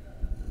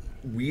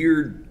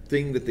weird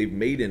thing that they've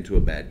made into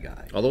a bad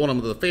guy. Although one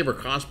of the favorite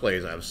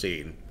cosplays I've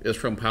seen is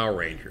from Power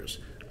Rangers.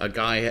 A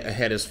guy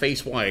had his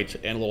face white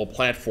and a little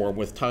platform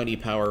with tiny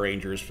Power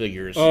Rangers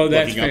figures. Oh,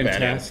 that's looking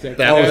fantastic.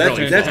 Up at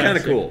him. That's kind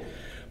of cool.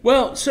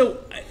 Well,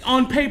 so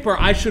on paper,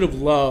 I should have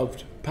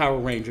loved Power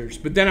Rangers,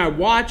 but then I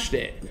watched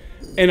it,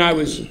 and I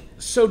was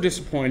so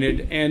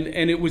disappointed,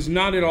 and it was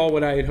not at all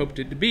what I had hoped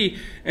it to be.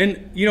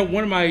 And,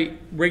 one of my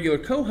regular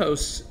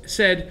co-hosts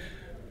said,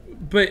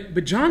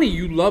 but Johnny,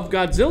 you love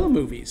Godzilla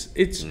movies.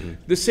 It's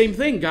the same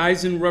thing,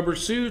 guys in rubber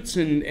suits,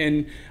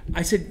 and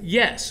I said,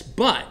 yes,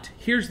 but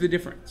here's the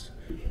difference.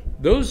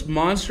 Those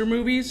monster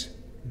movies,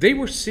 they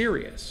were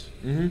serious.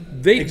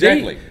 Mm-hmm.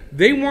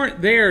 They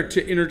weren't there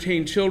to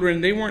entertain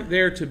children. They weren't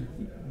there to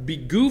be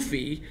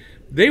goofy.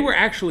 They were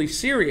actually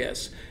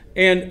serious.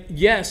 And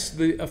yes,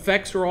 the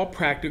effects are all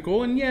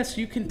practical, and yes,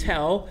 you can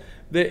tell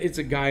that it's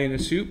a guy in a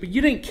suit, but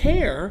you didn't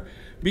care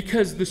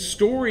because the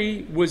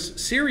story was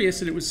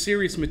serious and it was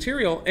serious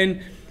material,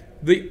 and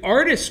the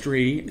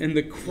artistry and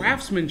the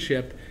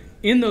craftsmanship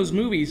in those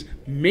movies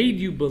made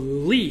you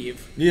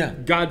believe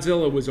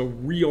Godzilla was a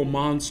real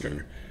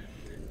monster.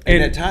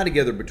 And that tie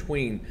together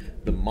between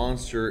the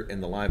monster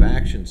and the live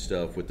action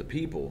stuff with the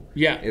people.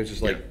 Yeah. It was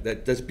just like,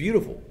 that's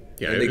beautiful.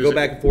 Yeah, and they go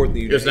back and forth, and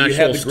you have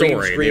the green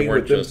story. screen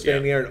with them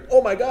standing there, and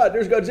oh my God,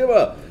 there's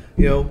Godzilla.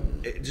 You know,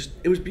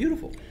 it was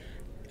beautiful.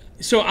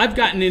 So I've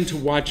gotten into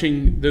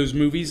watching those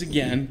movies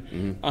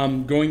again,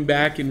 going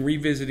back and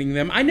revisiting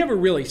them. I never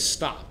really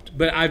stopped,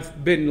 but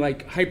I've been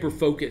like hyper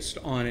focused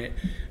on it.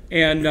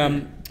 And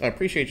I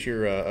appreciate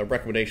your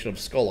recommendation of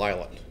Skull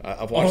Island.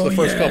 I've watched the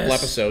first couple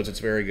episodes. It's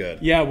very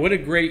good. Yeah, what a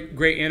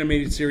great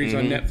animated series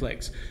on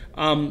Netflix.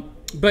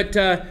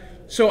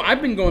 So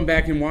I've been going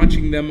back and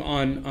watching them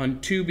on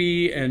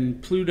Tubi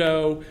and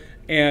Pluto,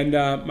 and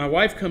my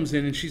wife comes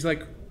in and she's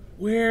like,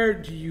 where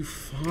do you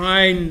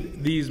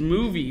find these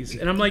movies?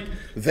 And I'm like,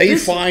 They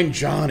find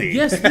Johnny.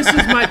 Yes, this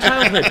is my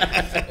childhood.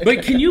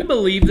 But can you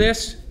believe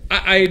this?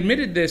 I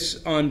admitted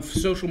this on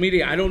social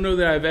media. I don't know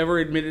that I've ever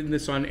admitted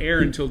this on air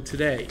until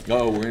today.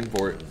 Oh, we're in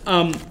for it.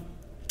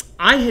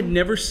 I had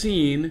never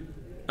seen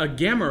a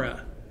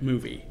Gamera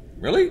movie.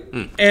 Really?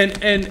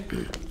 And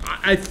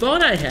I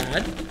thought I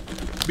had,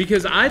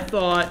 because I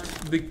thought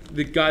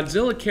the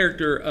Godzilla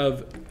character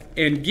of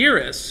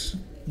Anguirus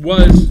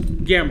was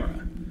Gamera.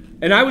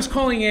 And I was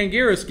calling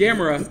Anguirus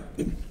Gamera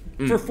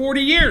for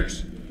 40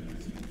 years.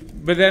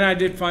 But then I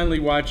did finally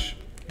watch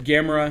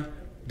Gamera,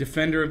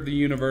 Defender of the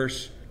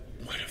Universe.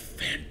 What a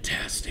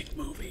fantastic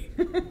movie.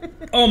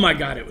 Oh my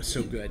God, it was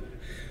so good.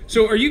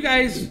 So are you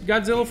guys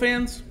Godzilla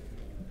fans?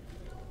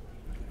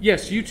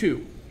 Yes, you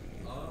too.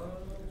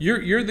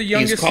 You're the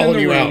youngest He's calling in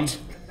the you room. out.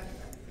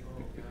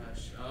 Oh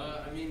gosh.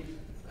 I mean,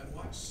 I've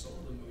watched some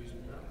of the movies,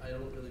 but I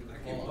don't really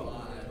recall a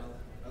lot.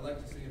 I'd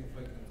like to see him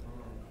fight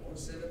Kong. I want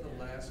to say that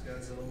the last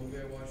Godzilla movie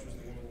I watched was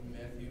the one with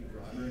Matthew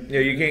Broderick. Yeah,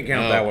 you can't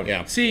count that one.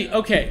 Yeah. See,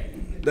 okay.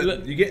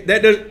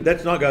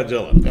 That's not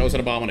Godzilla. That was an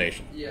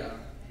abomination. Yeah.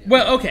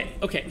 Well, okay.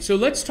 So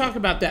let's talk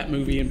about that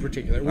movie in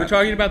particular. We're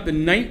talking about the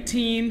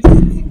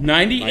 1998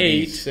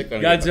 96,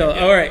 Godzilla.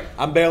 yeah. All right.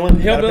 I'm bailing.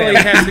 Hillbilly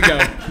has to go.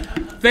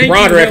 Thank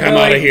Broderick, you, I'm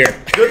Hillbilly. out of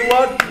here. Good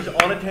luck. He's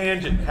on a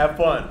tangent. Have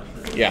fun.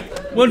 Yeah.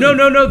 Well,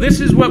 no.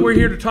 This is what we're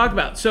here to talk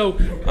about. So,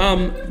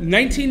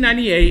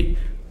 1998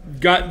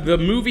 got the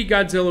movie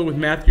Godzilla with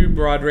Matthew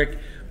Broderick.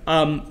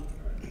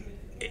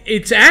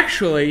 It's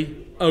actually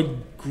a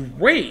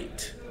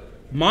great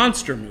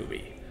monster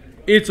movie.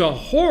 It's a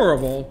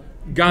horrible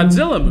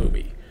Godzilla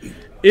movie.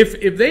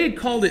 If they had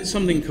called it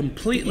something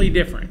completely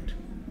different,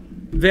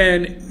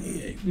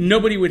 then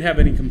nobody would have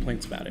any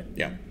complaints about it.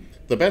 Yeah.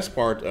 The best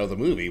part of the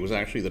movie was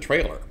actually the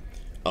trailer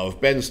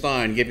of Ben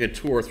Stein giving a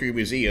tour through a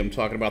museum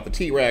talking about the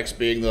T-Rex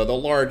being the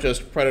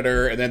largest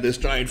predator, and then this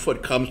giant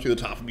foot comes through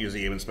the top of the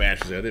museum and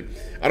smashes it.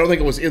 I don't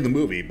think it was in the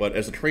movie, but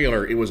as a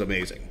trailer, it was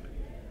amazing.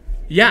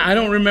 Yeah, I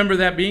don't remember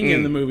that being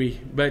in the movie,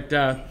 but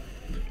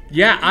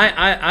yeah,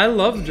 I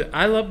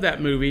loved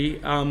that movie.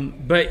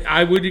 But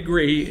I would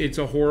agree, it's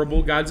a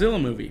horrible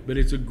Godzilla movie, but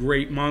it's a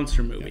great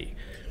monster movie.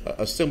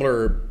 A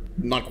similar,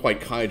 not quite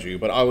kaiju,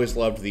 but I always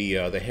loved the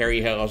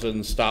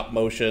Harryhausen stop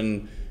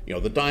motion. You know,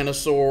 the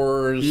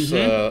dinosaurs,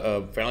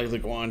 Valley of the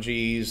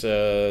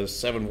Guanjis,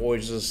 Seven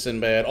Voyages of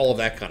Sinbad, all of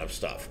that kind of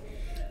stuff.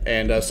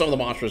 And some of the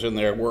monsters in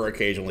there were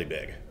occasionally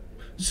big.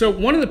 So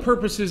one of the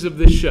purposes of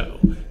this show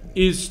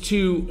is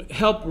to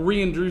help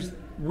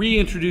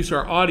reintroduce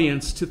our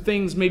audience to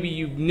things maybe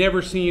you've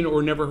never seen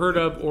or never heard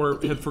of or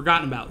have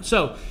forgotten about.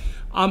 So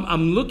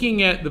I'm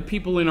looking at the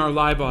people in our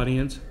live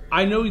audience.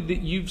 I know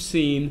that you've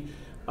seen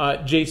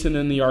Jason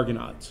and the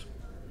Argonauts.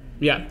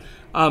 Yeah.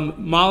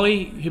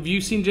 Molly, have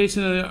you seen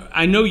Jason and the...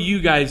 I know you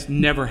guys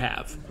never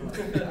have.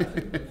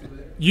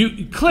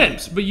 You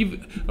clips, but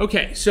you've...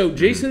 Okay, so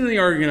Jason and the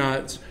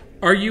Argonauts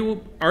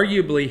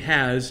arguably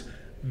has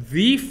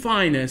the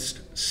finest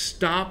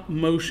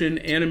stop-motion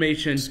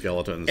animation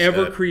Skeletons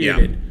ever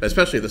created. Yeah,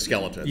 especially the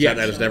skeletons. Yes.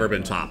 That has never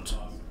been topped.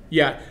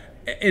 Yeah.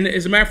 And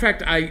as a matter of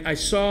fact, I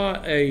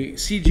saw a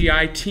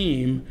CGI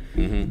team.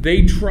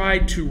 They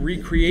tried to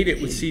recreate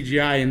it with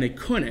CGI, and they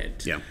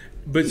couldn't. Yeah.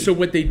 But so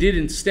what they did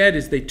instead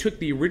is they took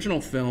the original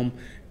film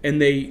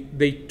and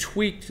they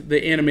tweaked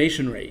the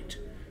animation rate.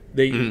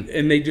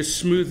 And they just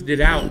smoothed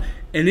it out,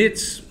 and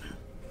it's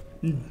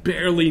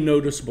barely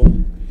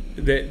noticeable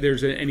that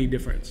there's any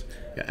difference.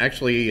 Yeah,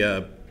 actually,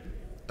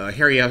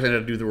 Harryhausen had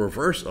to do the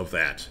reverse of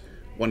that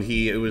when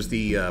it was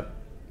the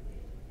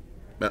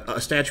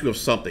a statue of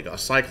something, a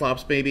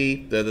cyclops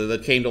maybe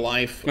that came to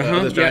life.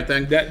 This giant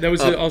thing. That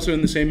was also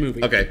in the same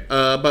movie. Okay,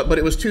 but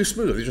it was too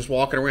smooth. He's just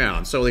walking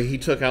around, so he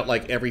took out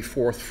like every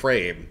fourth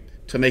frame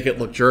to make it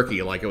look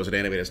jerky, like it was an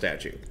animated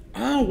statue.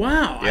 Oh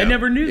wow! Yeah. I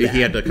never knew that.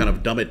 He had to kind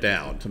of dumb it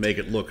down to make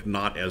it look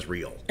not as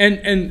real.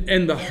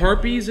 And the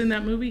harpies in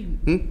that movie.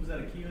 Was that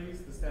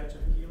Achilles, the statue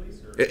of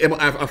Achilles? Or?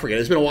 I forget.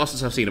 It's been a while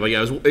since I've seen it, but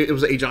yeah, it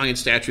was a giant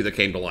statue that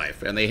came to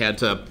life, and they had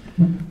to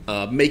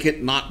make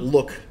it not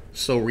look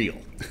so real.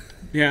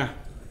 Yeah.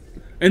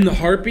 And the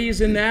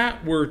harpies in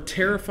that were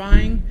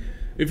terrifying.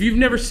 If you've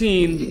never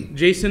seen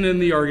Jason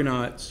and the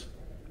Argonauts,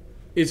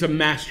 it's a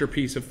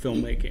masterpiece of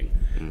filmmaking.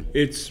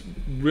 It's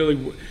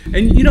really...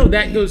 And, you know,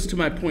 that goes to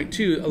my point,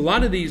 too. A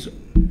lot of these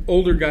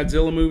older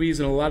Godzilla movies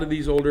and a lot of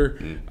these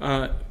older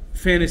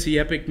fantasy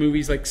epic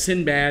movies like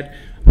Sinbad,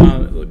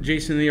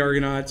 Jason and the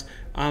Argonauts,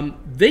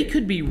 they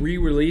could be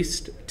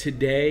re-released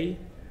today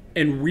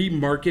and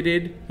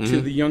remarketed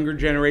to the younger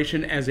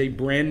generation as a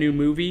brand new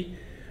movie.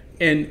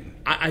 And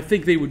I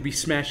think they would be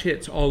smash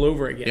hits all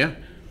over again. Yeah.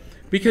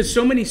 Because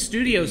so many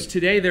studios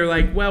today, they're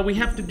like, well, we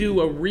have to do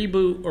a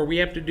reboot or we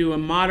have to do a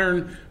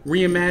modern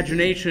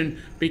reimagination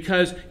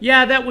because,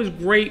 yeah, that was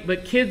great,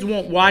 but kids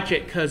won't watch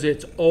it because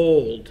it's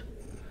old.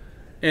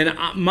 And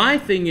my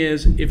thing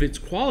is, if it's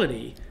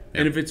quality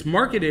and if it's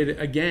marketed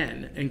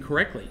again and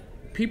correctly,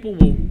 people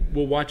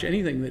will watch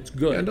anything that's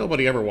good. Yeah,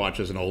 nobody ever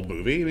watches an old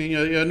movie. I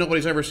mean,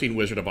 nobody's ever seen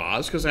Wizard of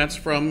Oz because that's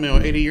from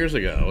 80 years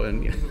ago.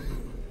 And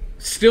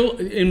still,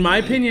 in my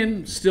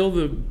opinion, still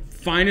the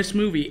finest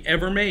movie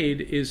ever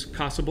made is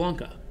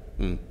Casablanca.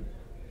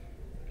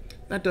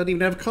 That doesn't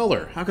even have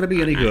color. How could it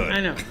be any good? I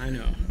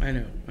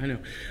know.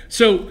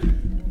 So,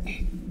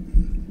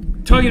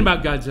 talking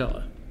about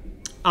Godzilla,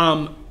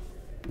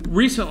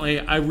 recently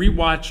I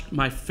rewatched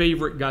my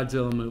favorite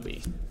Godzilla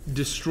movie,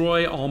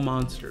 Destroy All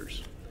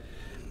Monsters.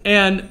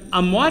 And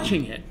I'm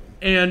watching it,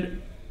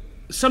 and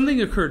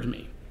something occurred to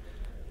me,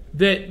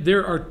 that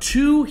there are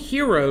two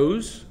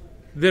heroes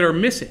that are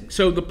missing.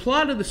 So the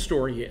plot of the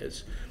story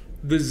is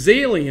the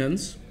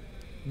Zalians,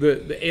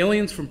 the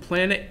aliens from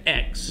Planet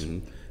X,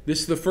 this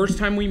is the first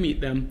time we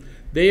meet them,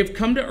 they have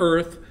come to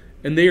Earth,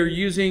 and they are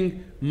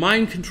using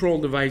mind control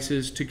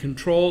devices to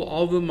control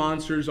all the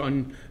monsters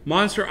on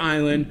Monster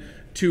Island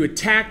to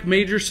attack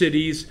major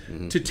cities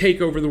to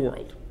take over the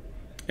world.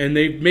 And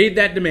they've made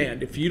that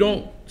demand. If you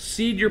don't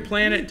cede your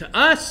planet to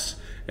us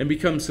and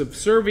become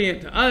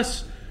subservient to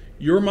us,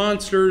 your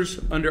monsters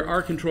under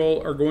our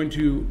control are going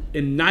to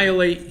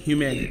annihilate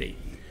humanity.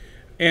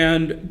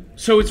 And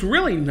so it's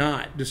really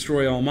not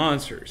destroy all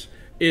monsters.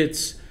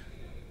 It's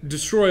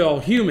destroy all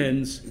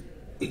humans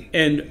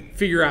and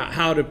figure out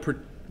how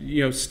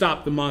to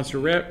stop the monster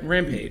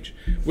rampage,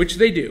 which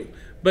they do.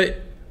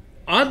 But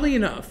oddly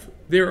enough,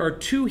 there are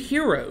two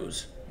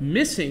heroes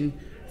missing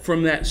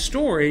from that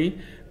story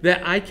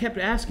that I kept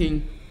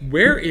asking,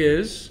 where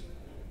is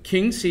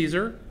King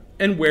Caesar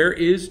and where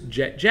is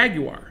Jet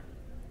Jaguar?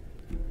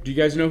 Do you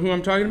guys know who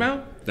I'm talking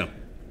about? No.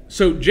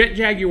 So Jet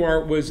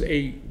Jaguar was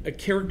a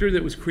character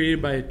that was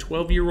created by a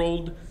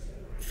 12-year-old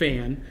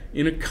fan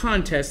in a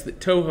contest that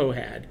Toho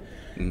had.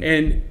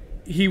 And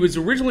he was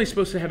originally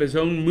supposed to have his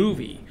own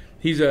movie.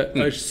 He's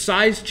a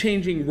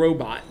size-changing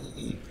robot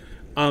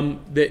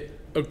that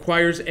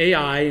acquires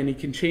AI, and he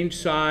can change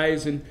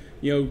size and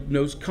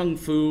knows kung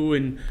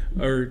fu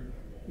or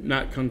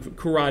not kung fu,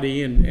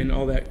 karate and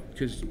all that,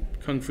 because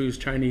kung fu is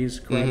Chinese,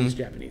 karate is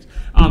Japanese.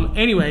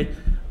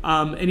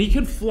 And he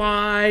can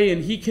fly,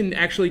 and he can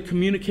actually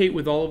communicate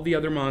with all of the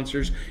other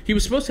monsters. He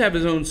was supposed to have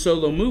his own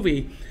solo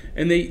movie,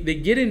 and they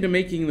get into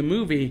making the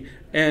movie,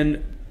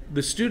 and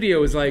the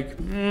studio is like,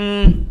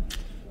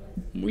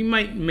 we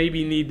might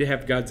maybe need to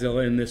have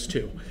Godzilla in this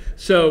too.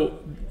 So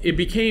it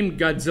became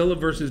Godzilla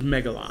versus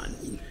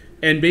Megalon.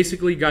 And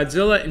basically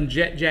Godzilla and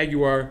Jet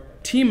Jaguar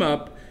team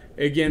up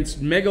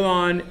against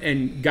Megalon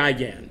and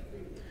Gigan.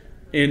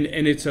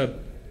 And it's a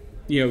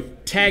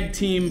tag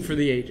team for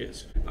the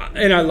ages.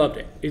 And I loved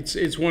it.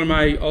 It's one of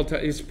my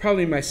it's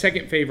probably my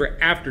second favorite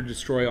after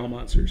Destroy All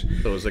Monsters.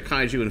 So it was the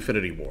Kaiju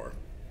Infinity War.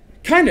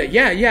 Kinda,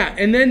 yeah.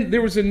 And then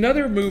there was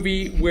another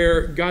movie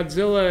where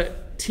Godzilla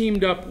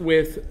teamed up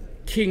with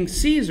King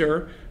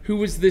Caesar, who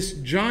was this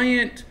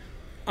giant,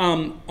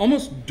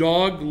 almost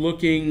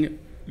dog-looking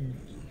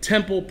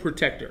temple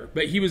protector.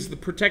 But he was the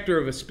protector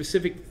of a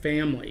specific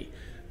family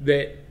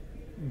that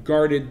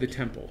guarded the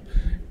temple.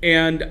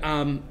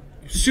 And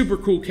super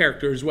cool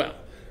character as well,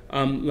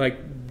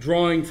 like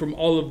drawing from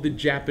all of the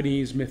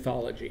Japanese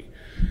mythology.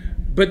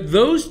 But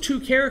those two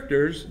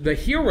characters, the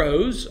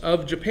heroes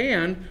of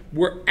Japan,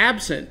 were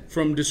absent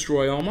from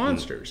Destroy All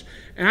Monsters.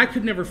 And I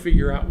could never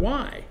figure out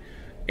why.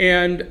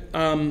 And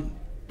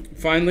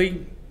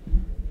finally,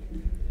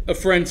 a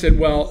friend said,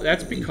 well,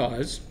 that's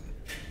because...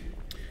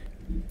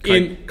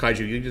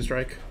 Kaiju Union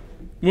Strike?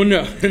 Well,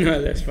 no,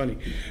 that's funny.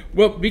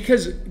 Well,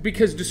 because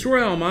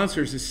Destroy All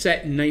Monsters is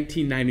set in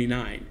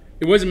 1999.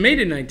 It wasn't made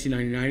in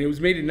 1999. It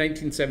was made in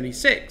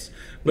 1976,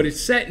 but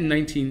it's set in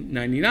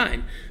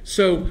 1999.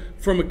 So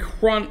from a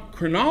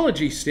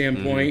chronology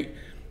standpoint,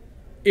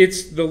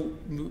 it's the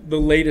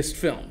latest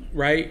film,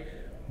 right?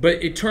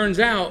 But it turns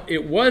out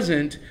it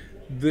wasn't.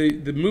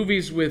 The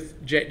movies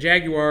with Jet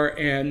Jaguar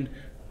and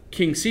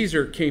King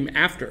Caesar came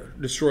after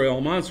Destroy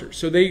All Monsters.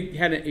 So they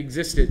hadn't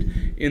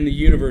existed in the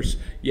universe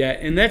yet.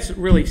 And that's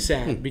really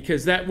sad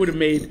because that would have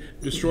made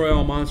Destroy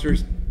All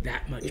Monsters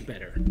that much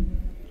better.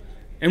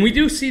 And we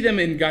do see them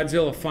in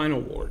Godzilla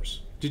Final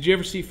Wars. Did you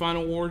ever see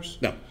Final Wars?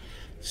 No.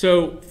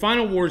 So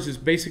Final Wars is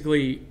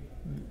basically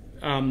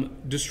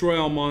destroy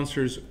all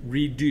monsters,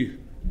 redo.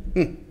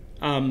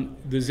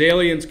 The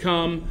aliens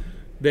come,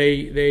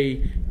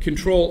 they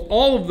control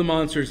all of the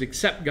monsters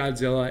except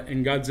Godzilla,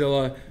 and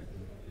Godzilla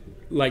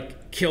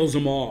like kills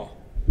them all.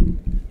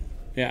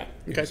 Yeah,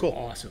 it was cool.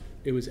 Awesome.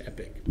 It was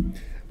epic.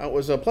 I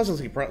was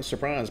pleasantly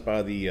surprised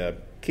by the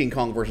King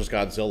Kong versus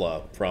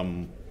Godzilla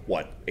from,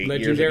 what,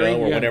 8 years ago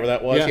or whatever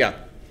that was? Yeah.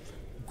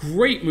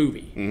 Great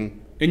movie.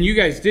 And you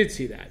guys did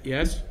see that,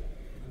 yes?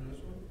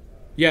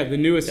 Yeah, the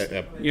newest.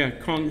 Yeah,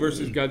 Kong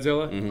versus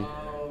Godzilla.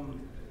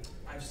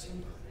 I've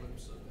seen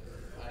clips of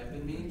it. I've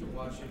been meaning to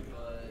watch it,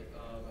 but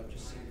I've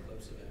just seen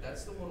clips of it.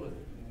 That's the one with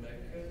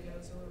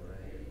Mechagodzilla,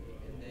 right?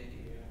 And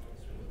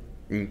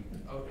they.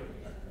 Okay.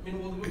 I mean,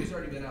 well, the movie's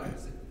already been out.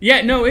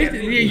 Yeah, no,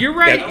 you're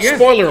right. Yeah, Yes.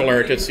 Spoiler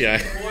alert, it's, yeah.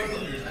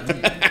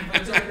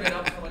 It's already been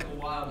out for like a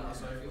while now,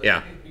 so I feel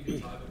like we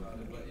can talk about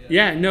it. But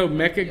Yeah, no,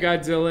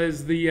 Mechagodzilla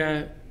is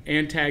the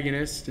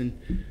antagonist,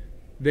 and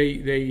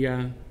they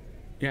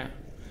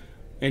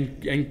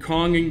and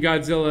Kong and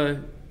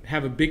Godzilla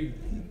have a big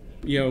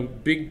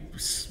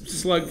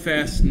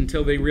slugfest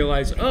until they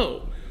realize,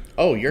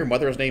 Oh, your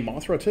mother's named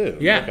Mothra too.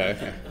 yeah,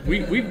 Okay.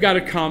 we've got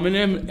a common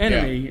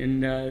enemy,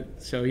 and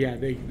so yeah,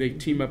 they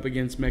team up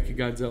against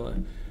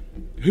Mechagodzilla,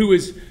 who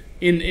is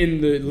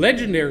in the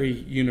legendary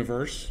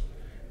universe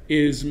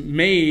is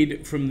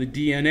made from the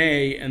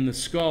DNA and the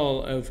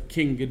skull of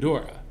King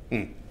Ghidorah,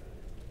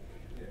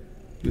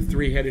 the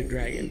three-headed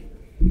dragon.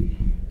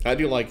 I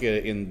do like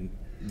in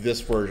this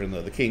version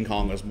the King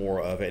Kong is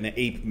more of an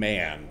ape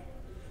man,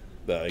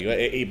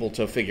 able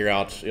to figure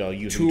out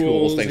using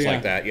tools, things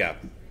like that. Yeah.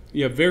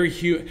 Yeah, very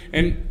huge.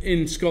 And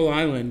in Skull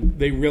Island,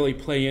 they really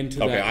play into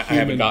that. Okay, I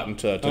haven't gotten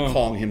to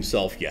Kong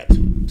himself yet.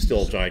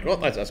 Still giant. Well,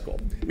 that's cool.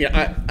 I mean,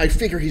 I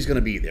figure he's going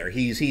to be there.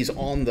 He's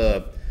on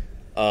the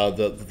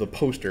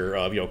poster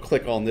of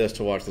click on this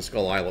to watch the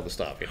Skull Island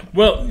stuff.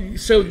 Well,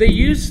 so they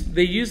use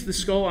the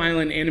Skull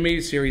Island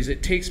animated series.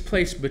 It takes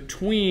place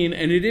between,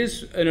 and it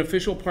is an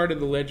official part of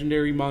the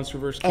legendary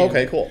MonsterVerse canon.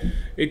 Okay, cool.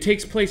 It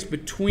takes place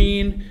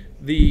between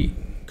the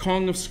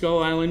Kong of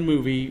Skull Island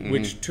movie,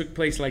 which took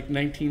place like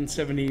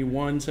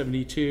 1971,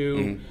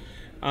 72,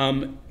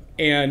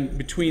 and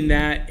between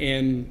that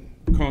and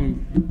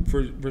Kong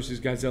versus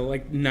Godzilla,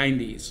 like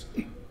 90s,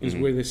 is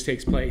where this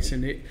takes place,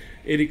 and it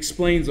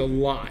explains a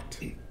lot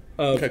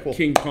of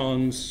King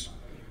Kong's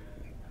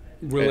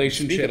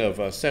relationship. And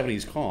speaking of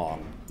 70s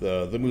Kong,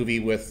 the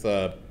movie with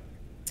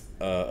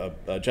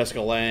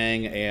Jessica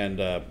Lange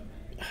and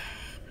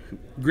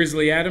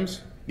Grizzly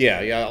Adams.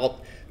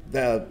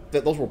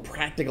 Those were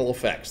practical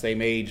effects. They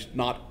made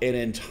not an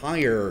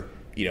entire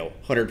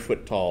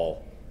 100-foot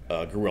tall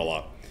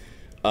gorilla,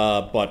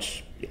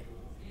 but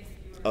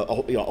a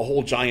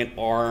whole giant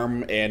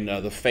arm and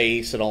the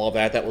face and all of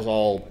that. That was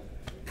all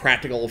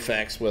practical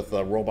effects with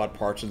robot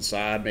parts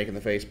inside making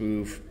the face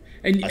move.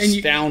 And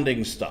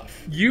astounding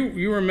stuff.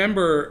 You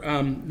remember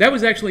that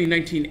was actually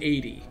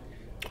 1980.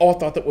 Oh, I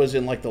thought that was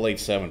in like the late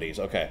 70s.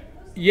 Okay.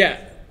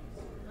 Yeah.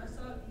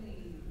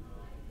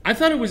 I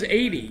thought it was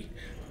 80.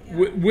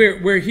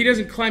 Where he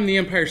doesn't climb the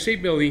Empire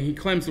State Building, he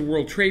climbs the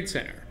World Trade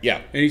Center. Yeah,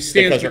 and he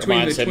stands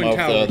between the Twin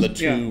Towers. The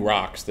two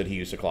rocks that he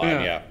used to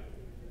climb. Yeah.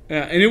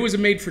 And it was a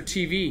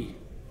made-for-TV.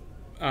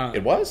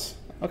 It was?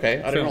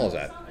 Okay, I didn't realize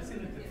that.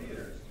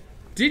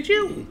 Did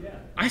you? Yeah.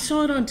 I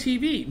saw it on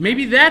TV.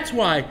 Maybe that's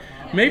why.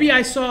 Maybe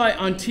I saw it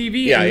on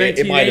TV in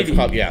 1980. It might have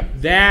come. Yeah,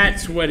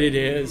 that's what it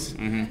is.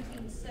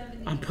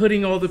 I'm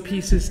putting all the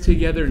pieces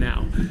together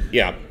now.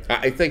 Yeah,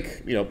 I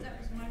think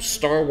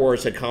Star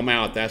Wars had come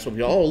out. That's when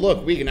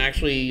look, we can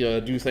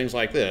actually do things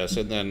like this.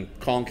 And then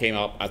Kong came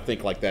out, I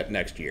think, like that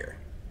next year.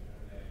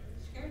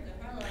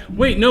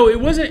 Wait, no, it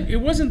wasn't. It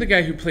wasn't the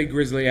guy who played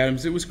Grizzly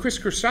Adams. It was Chris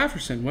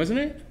Christopherson, wasn't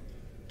it?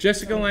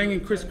 Jessica Lange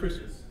and Chris.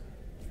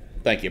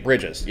 Thank you,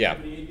 Bridges. Yeah,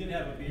 he did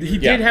have a beard. He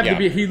did have the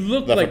beard. He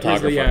looked the like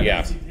Grizzly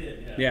Adams.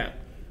 Yeah.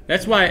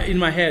 That's why in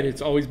my head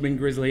it's always been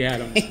Grizzly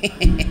Adams.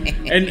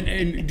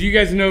 and do you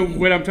guys know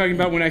what I'm talking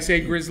about when I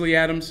say Grizzly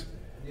Adams?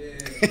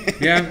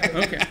 Yeah.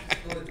 Okay.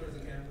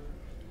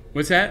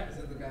 What's that? Is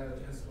that the guy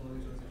that just slowly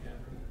towards the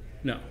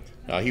camera?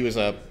 No. He was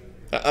a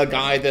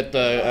guy that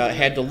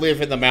had to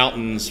live in the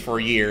mountains for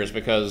years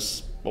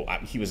because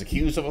he was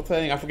accused of a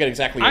thing. I forget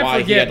exactly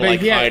why he had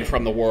to hide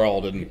from the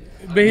world and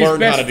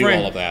learn how to do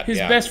all of that. His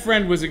best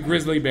friend was a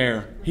grizzly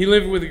bear. He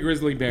lived with a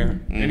grizzly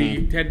bear, and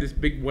he had this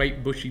big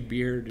white bushy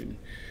beard, and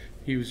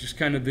he was just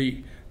kind of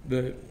the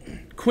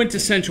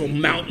quintessential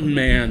mountain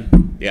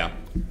man. Yeah.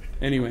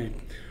 Anyway.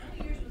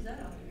 How many years was that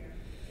out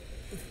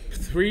there?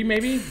 3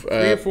 maybe? 3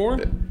 or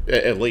 4?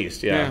 At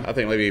least, yeah. I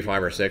think maybe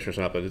 5 or 6 or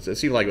something. It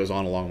seemed like it was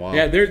on a long while.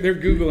 Yeah, they're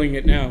Googling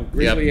it now.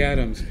 Grizzly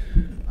Adams.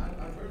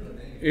 I've heard the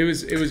name. It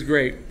was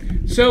great.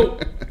 So,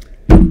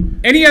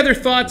 any other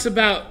thoughts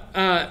about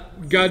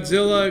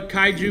Godzilla,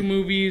 Kaiju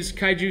movies,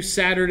 Kaiju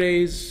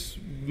Saturdays,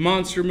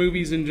 monster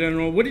movies in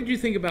general? What did you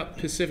think about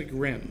Pacific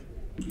Rim?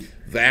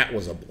 That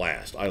was a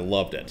blast. I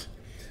loved it.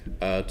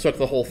 Took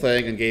the whole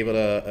thing and gave it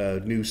a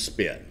new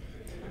spin.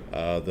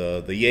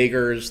 the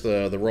Jaegers,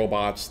 the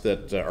robots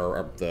that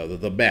are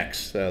the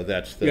mechs that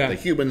the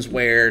humans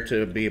wear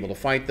to be able to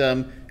fight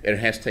them. It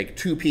has to take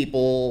two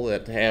people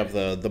that have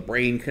the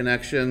brain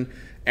connection.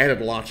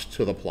 Added lots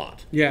to the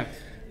plot. Yeah.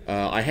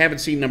 I haven't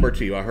seen number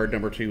 2. I heard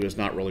number 2 is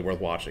not really worth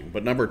watching,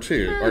 but number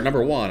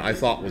 1 I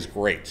thought was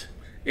great.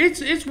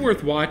 It's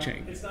worth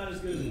watching. It's not as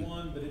good as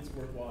 1, but it's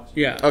worth watching.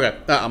 Yeah. Okay,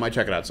 I might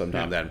check it out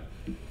sometime then.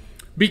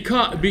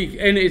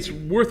 And it's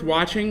worth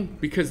watching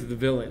because of the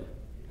villain.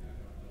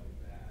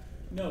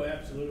 No,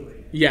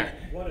 absolutely. Yeah.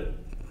 What a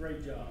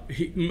great job.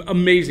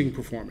 Amazing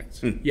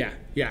performance. Yeah.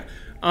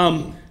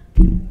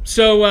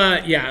 So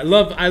I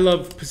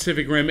love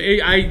Pacific Rim.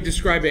 I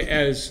describe it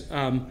as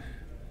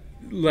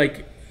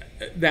like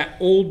that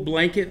old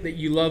blanket that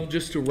you love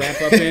just to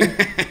wrap up in.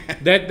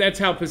 That's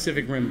how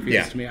Pacific Rim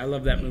feels to me. I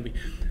love that movie.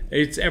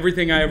 It's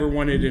everything I ever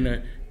wanted in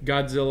a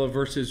Godzilla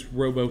versus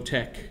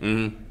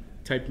Robotech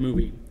type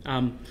movie.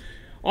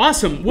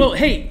 Awesome. Well,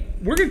 hey,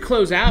 we're gonna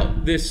close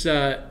out this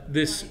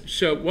this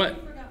show. What? I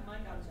forgot my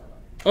Godzilla.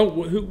 Oh,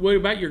 what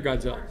about your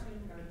Godzilla?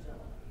 Cartoon Godzilla.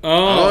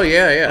 Oh,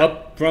 yeah.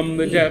 Up from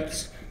the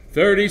depths,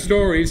 30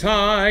 stories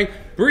high,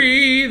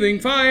 breathing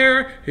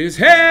fire, his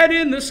head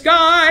in the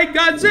sky.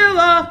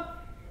 Godzilla!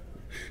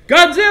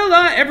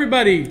 Godzilla,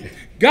 everybody!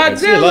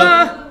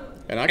 Godzilla!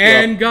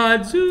 And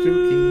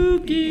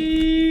Godzuki.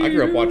 I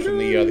grew up watching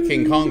the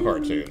King Kong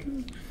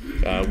cartoon,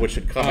 which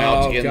had come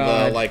out in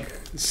the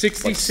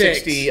 66.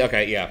 60.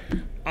 Okay, yeah.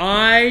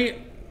 I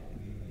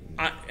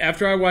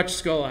after I watched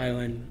Skull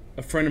Island,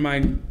 a friend of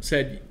mine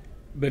said,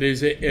 "But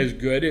is it as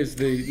good as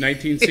the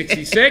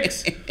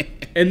 1966?"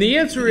 And the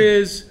answer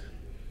is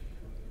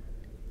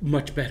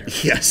much better.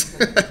 Yes.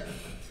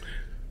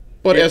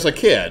 But as a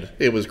kid,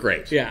 it was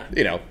great. Yeah.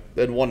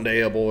 Then one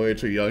day a boy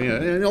too young,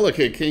 look,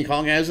 King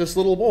Kong has this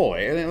little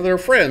boy, and they're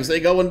friends. They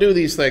go and do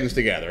these things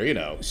together,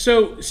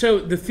 So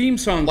the theme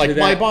song like to that,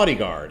 My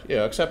Bodyguard,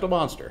 except a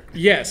monster.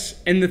 yes,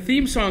 and the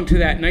theme song to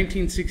that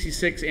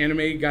 1966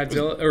 animated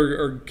Godzilla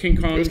or King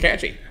Kong. It was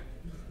catchy.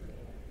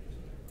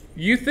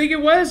 You think it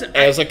was?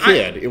 As a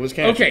kid, it was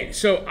catchy. Okay,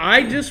 so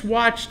I just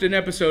watched an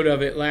episode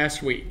of it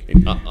last week.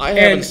 I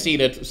haven't seen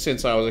it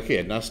since I was a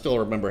kid, and I still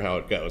remember how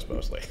it goes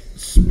mostly.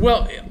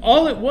 Well,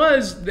 all it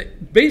was,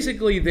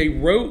 basically they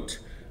wrote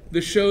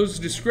the show's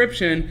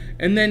description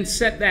and then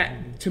set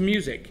that to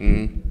music.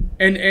 And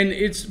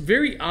it's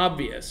very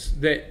obvious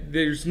that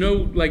there's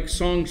no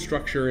song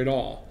structure at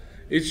all.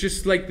 It's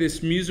just like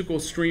this musical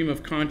stream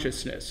of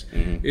consciousness.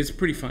 It's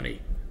pretty funny.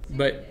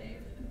 But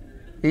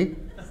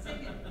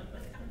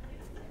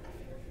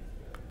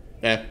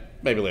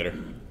Maybe later.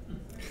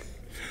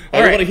 All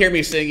I right. want to hear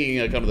me singing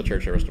Come to the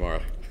Church Service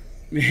tomorrow.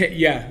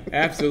 yeah,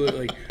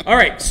 absolutely. All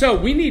right, so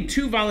we need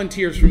 2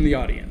 volunteers from the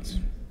audience.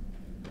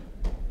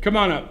 Come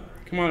on up.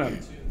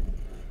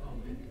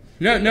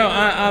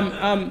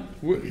 No,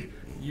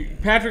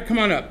 Patrick, come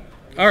on up.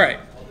 All right.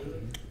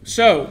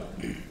 So,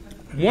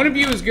 one of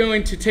you is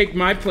going to take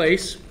my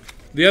place.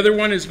 The other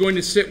one is going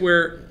to sit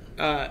where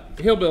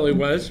Hillbilly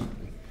was.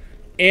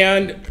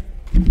 And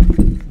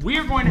we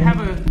are going to have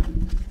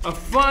a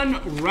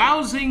fun,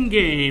 rousing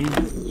game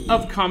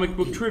of comic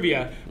book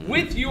trivia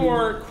with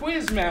your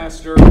quiz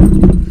master,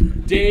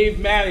 Dave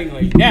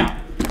Mattingly. Now,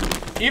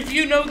 if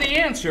you know the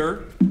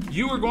answer,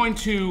 you are going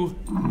to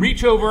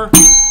reach over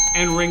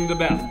and ring the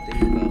bell.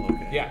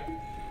 Okay. Yeah.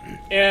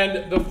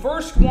 And the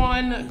first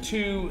one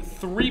to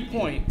 3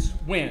 points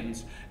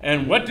wins.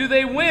 And what do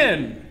they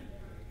win?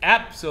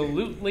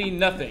 Absolutely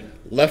nothing.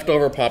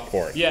 Leftover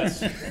popcorn.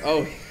 Yes.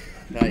 Oh,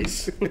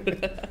 nice.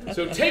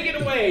 So take it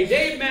away,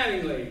 Dave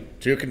Mattingly.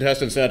 2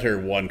 contestants enter,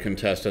 1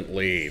 contestant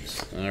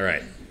leaves. All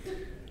right.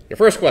 Your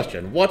first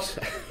question. What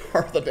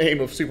are the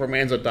name of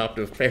Superman's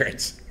adoptive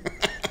parents?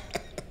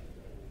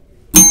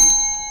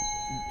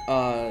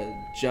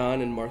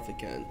 John and Martha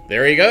Kent.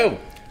 There you go.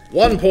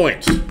 1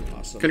 point.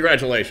 Awesome.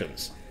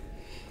 Congratulations.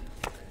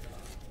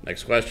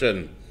 Next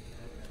question.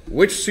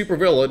 Which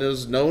supervillain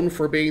is known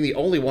for being the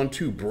only one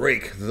to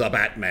break the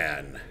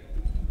Batman?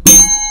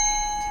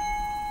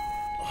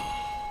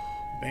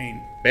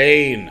 Bane.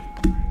 Bane.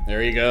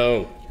 There you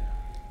go.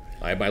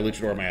 I have my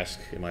luchador mask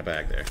in my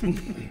bag there.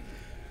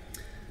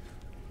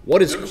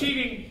 What is No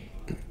cheating.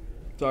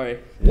 Sorry.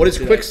 what is See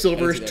that.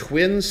 Quicksilver's I didn't see that.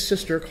 twin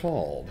sister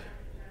called?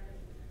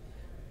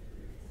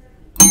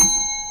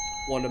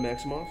 Wanda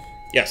Maximoff.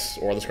 Yes,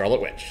 or the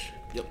Scarlet Witch.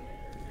 Yep.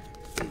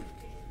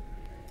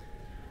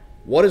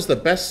 What is the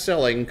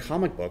best-selling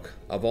comic book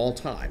of all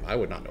time? I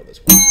would not know this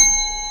one.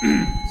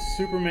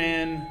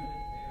 Superman.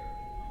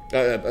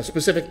 A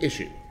specific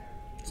issue.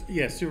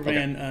 Yeah,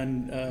 Superman.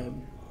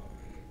 And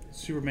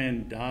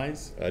Superman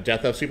dies.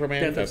 Death of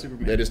Superman? Death of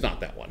Superman. That is not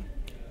that one.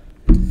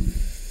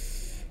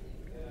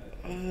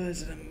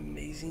 Is it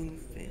Amazing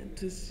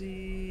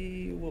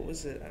Fantasy? What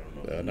was it? I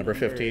don't know. Number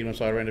 15 was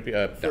already.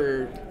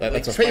 For,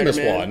 that's a like, famous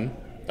Spider-Man? one.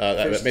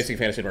 First- Amazing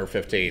Fantasy number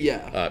 15.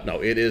 Yeah.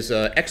 No, it is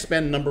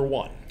X-Men number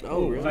 1.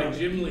 Oh, really? By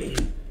Jim Lee,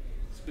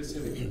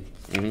 specifically.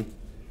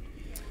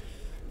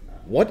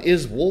 What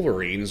is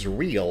Wolverine's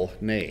real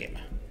name?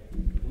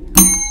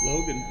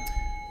 Logan.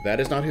 That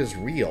is not his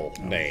real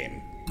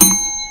name.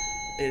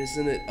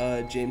 Isn't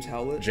it James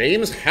Howlett?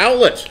 James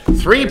Howlett,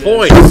 3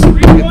 points.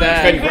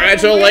 that.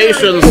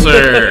 Congratulations,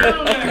 sir.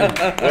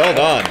 Well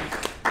done.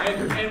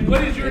 And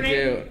what is your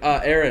name?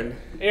 Aaron.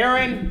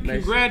 Aaron,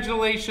 Nice.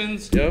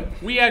 Congratulations.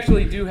 Yep. We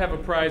actually do have a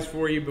prize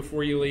for you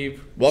before you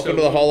leave. Welcome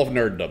to the Hall of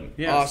Nerddom.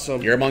 Yes.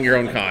 Awesome. You're among your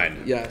own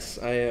kind. Yes,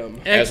 I am.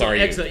 As are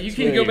you. Excellent. You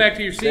can go back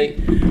to your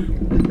seat.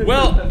 Thank-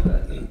 Well,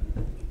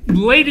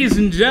 ladies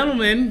and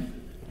gentlemen,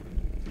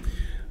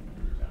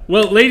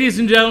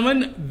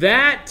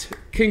 that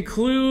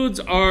concludes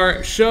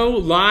our show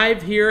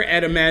live here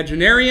at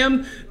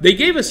Imaginarium. They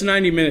gave us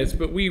 90 minutes,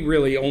 but we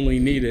really only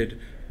needed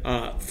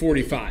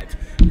 45.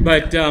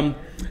 But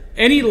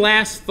any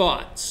last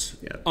thoughts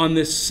on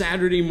this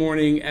Saturday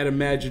morning at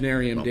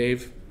Imaginarium,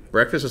 Dave?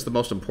 Breakfast is the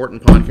most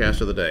important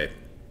podcast of the day.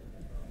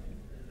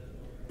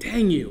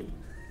 Dang you.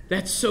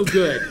 That's so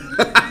good.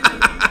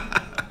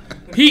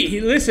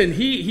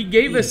 He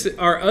gave us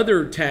our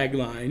other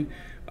tagline.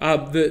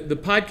 The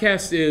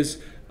podcast is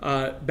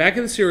Back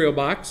of the Cereal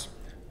Box,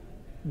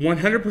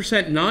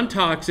 100%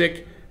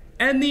 non-toxic,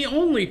 and the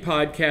only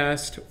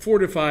podcast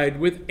fortified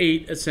with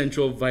 8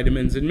 essential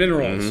vitamins and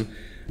minerals.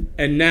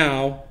 And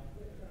now,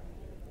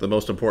 The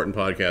most important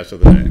podcast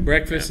of the day.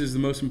 breakfast is the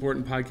most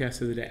important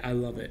podcast of the day. I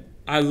love it.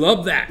 I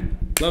love that.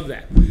 Love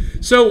that.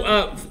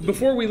 So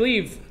before we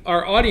leave,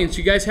 our audience,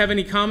 you guys have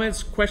any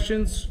comments,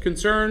 questions,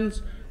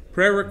 concerns,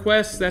 prayer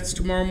requests? That's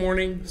tomorrow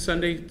morning,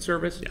 Sunday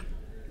service. Yeah.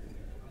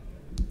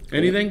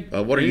 Anything?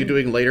 What are you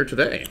doing later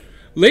today?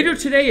 Later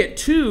today at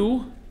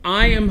 2,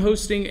 I am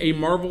hosting a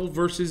Marvel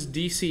versus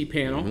DC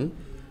panel.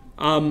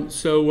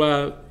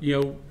 So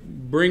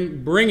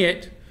bring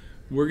it.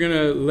 We're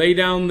gonna lay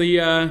down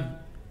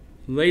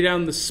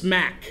the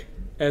smack,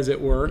 as it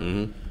were,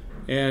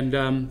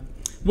 and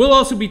we'll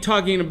also be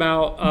talking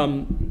about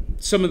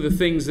some of the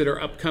things that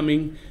are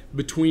upcoming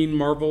between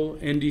Marvel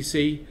and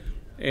DC,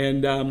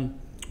 and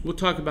we'll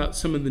talk about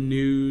some of the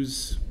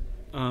news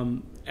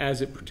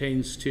as it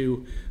pertains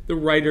to the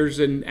writers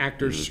and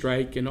actors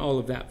strike and all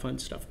of that fun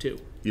stuff too.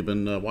 You've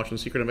been watching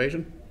Secret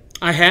Invasion?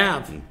 I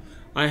have.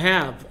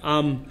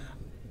 And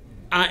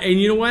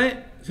you know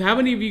what? How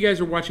many of you guys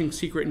are watching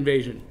Secret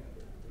Invasion?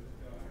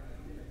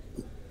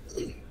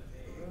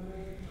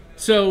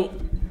 So,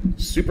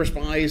 Super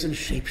spies and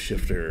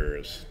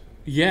shapeshifters.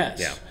 yes.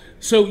 Yeah.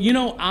 So,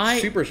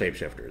 Super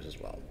shapeshifters as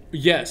well.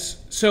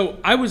 Yes. So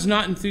I was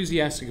not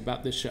enthusiastic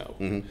about this show.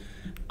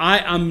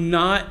 I'm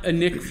not a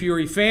Nick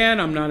Fury fan.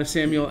 I'm not a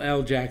Samuel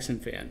L. Jackson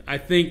fan. I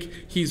think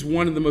he's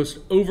one of the most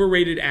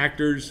overrated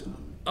actors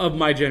of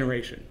my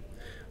generation.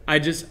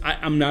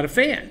 I'm not a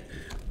fan.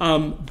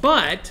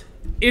 But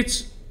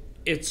it's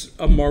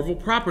a Marvel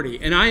property,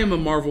 and I am a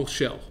Marvel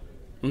shill.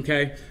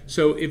 Okay?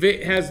 So if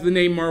it has the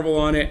name Marvel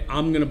on it,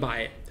 I'm going to buy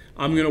it.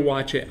 I'm going to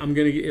watch it. I'm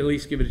going to at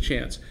least give it a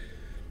chance.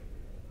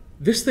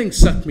 This thing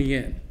sucked me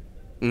in.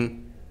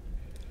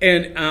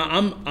 And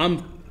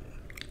I'm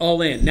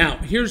all in. Now,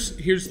 here's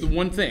the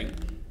one thing.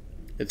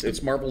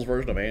 It's Marvel's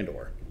version of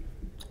Andor.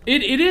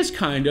 It is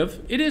kind of.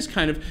 It is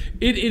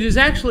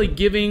actually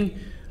giving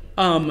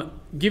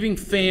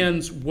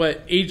fans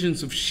what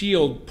Agents of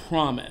S.H.I.E.L.D.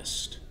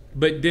 promised,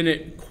 but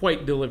didn't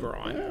quite deliver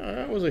on.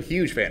 I was a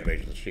huge fan of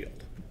Agents of S.H.I.E.L.D.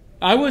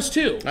 I was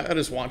too. I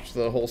just watched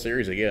the whole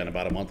series again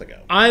about a month ago.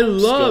 I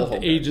loved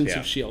holding it, Agents yeah.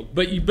 of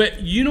S.H.I.E.L.D.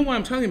 But you know what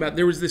I'm talking about?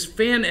 There was this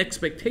fan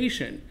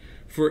expectation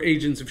for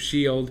Agents of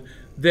S.H.I.E.L.D.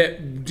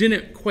 that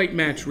didn't quite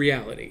match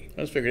reality.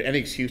 I just figured any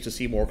excuse to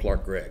see more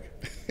Clark Gregg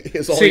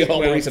is all the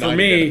reason for I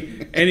me,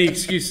 did it. any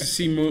excuse to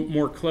see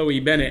more Chloe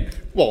Bennett.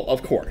 Well,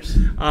 of course.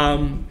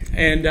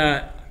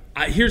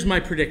 Here's my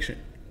prediction,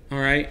 all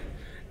right?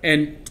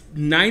 And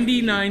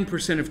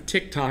 99% of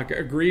TikTok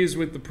agrees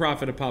with the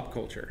prophet of pop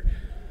culture.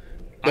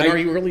 Then are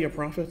you really a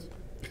prophet?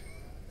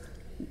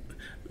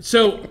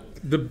 So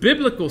the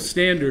biblical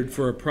standard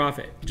for a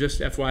prophet,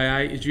 just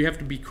FYI, is you have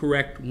to be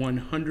correct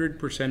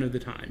 100% of the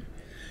time.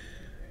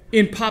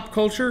 In pop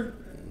culture,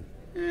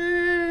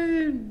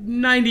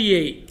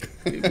 98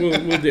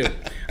 will do.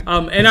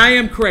 And I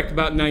am correct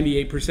about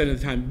 98% of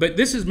the time. But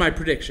this is my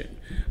prediction.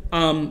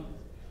 And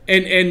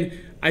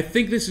I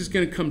think this is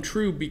going to come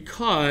true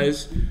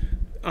because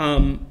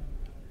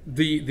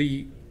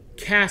the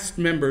cast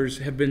members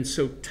have been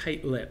so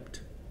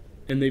tight-lipped.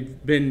 And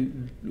they've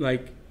been,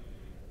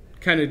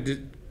 kind of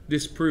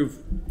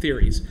disprove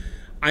theories.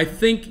 I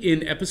think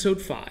in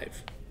episode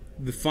 5,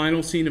 the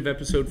final scene of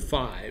episode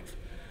 5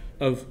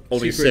 of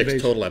Only Secret 6 Invasion,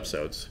 total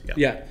episodes.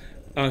 yeah.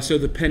 So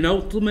the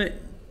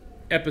penultimate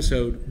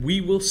episode, we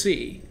will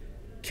see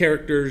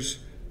characters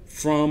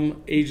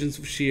from Agents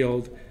of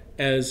S.H.I.E.L.D.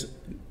 as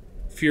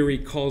Fury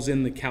calls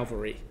in the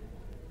cavalry.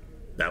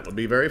 That would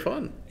be very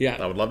fun. Yeah.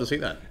 I would love to see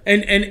that.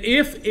 And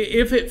if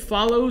it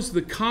follows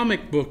the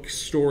comic book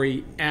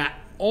story at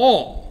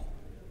all,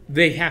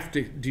 they have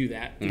to do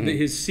that.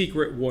 His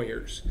secret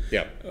warriors.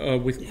 Yeah.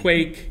 With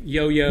Quake,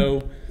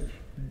 Yo-Yo,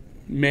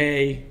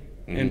 May,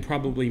 and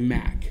probably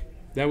Mac.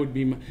 That would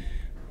be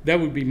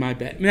my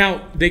bet.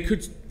 Now they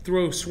could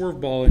throw a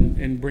swerve ball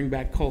and bring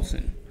back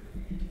Coulson.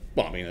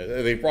 Well, I mean,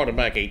 they've brought him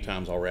back 8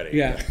 times already.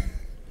 Yeah.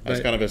 That's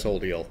But- kind of his whole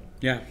deal.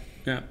 Yeah.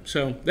 Yeah.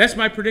 So that's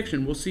my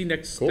prediction. We'll see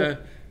next Cool.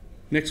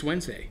 next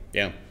Wednesday.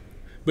 Yeah.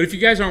 But if you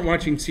guys aren't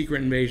watching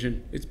Secret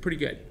Invasion, it's pretty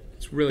good.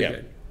 It's really Yeah.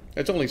 good.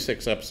 It's only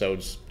 6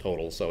 episodes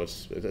total, so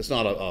it's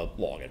not a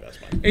long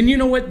investment. And you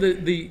know what?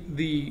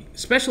 The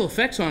special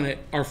effects on it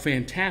are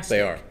fantastic.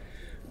 They are.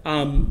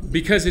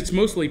 Because it's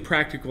mostly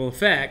practical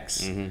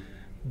effects. Mm-hmm.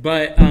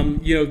 But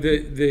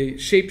the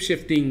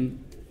shape-shifting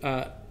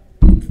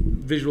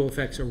visual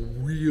effects are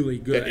really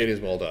good. It is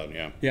well done,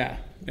 yeah. Yeah,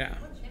 yeah.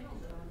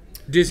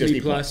 Disney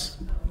Disney Plus.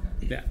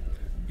 Yeah,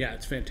 yeah,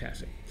 it's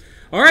fantastic.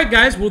 All right,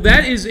 guys. Well,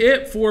 that is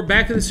it for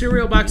Back of the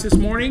Cereal Box this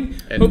morning.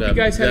 And, Hope you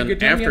guys had a then good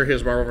time. after Yeah?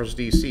 his Marvel vs.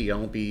 DC,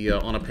 I'll be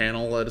on a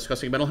panel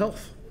discussing mental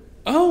health.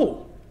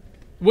 Oh,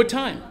 what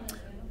time?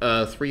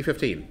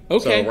 3:15.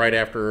 Okay. So right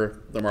after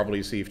the Marvel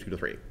DC 2 to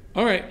 3.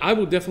 All right, I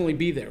will definitely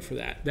be there for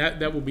that.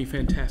 That will be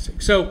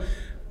fantastic. So,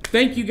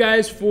 thank you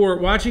guys for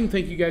watching.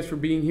 Thank you guys for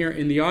being here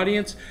in the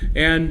audience.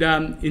 And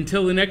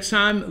until the next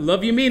time,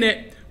 love you, mean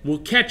it. We'll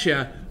catch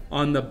you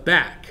on the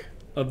back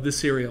of the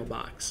cereal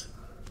box.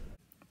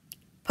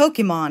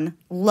 Pokemon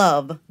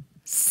love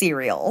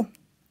cereal.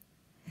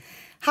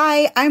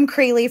 Hi, I'm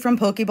Krayley from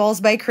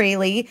Pokeballs by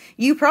Krayley.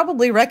 You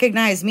probably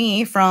recognize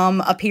me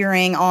from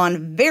appearing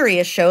on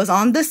various shows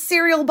on the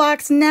Cereal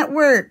Box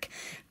Network.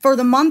 For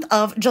the month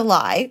of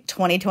July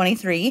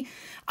 2023,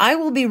 I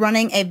will be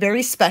running a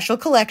very special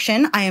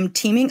collection. I am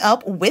teaming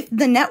up with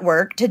the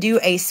network to do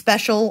a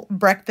special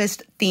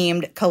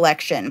breakfast-themed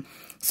collection.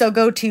 So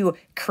go to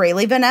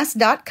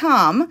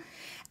KrayleyVaness.com,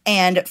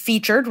 and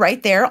featured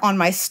right there on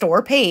my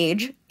store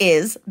page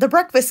is the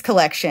breakfast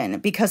collection,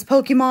 because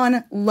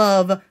Pokemon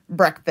love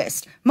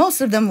breakfast. Most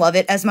of them love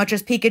it as much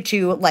as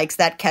Pikachu likes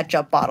that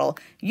ketchup bottle.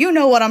 You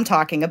know what I'm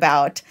talking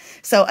about.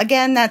 So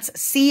again, that's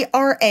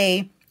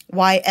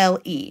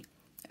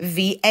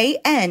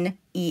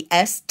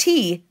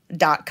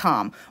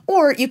KrayleyVanest.com.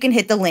 Or you can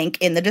hit the link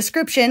in the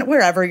description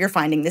wherever you're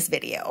finding this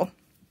video.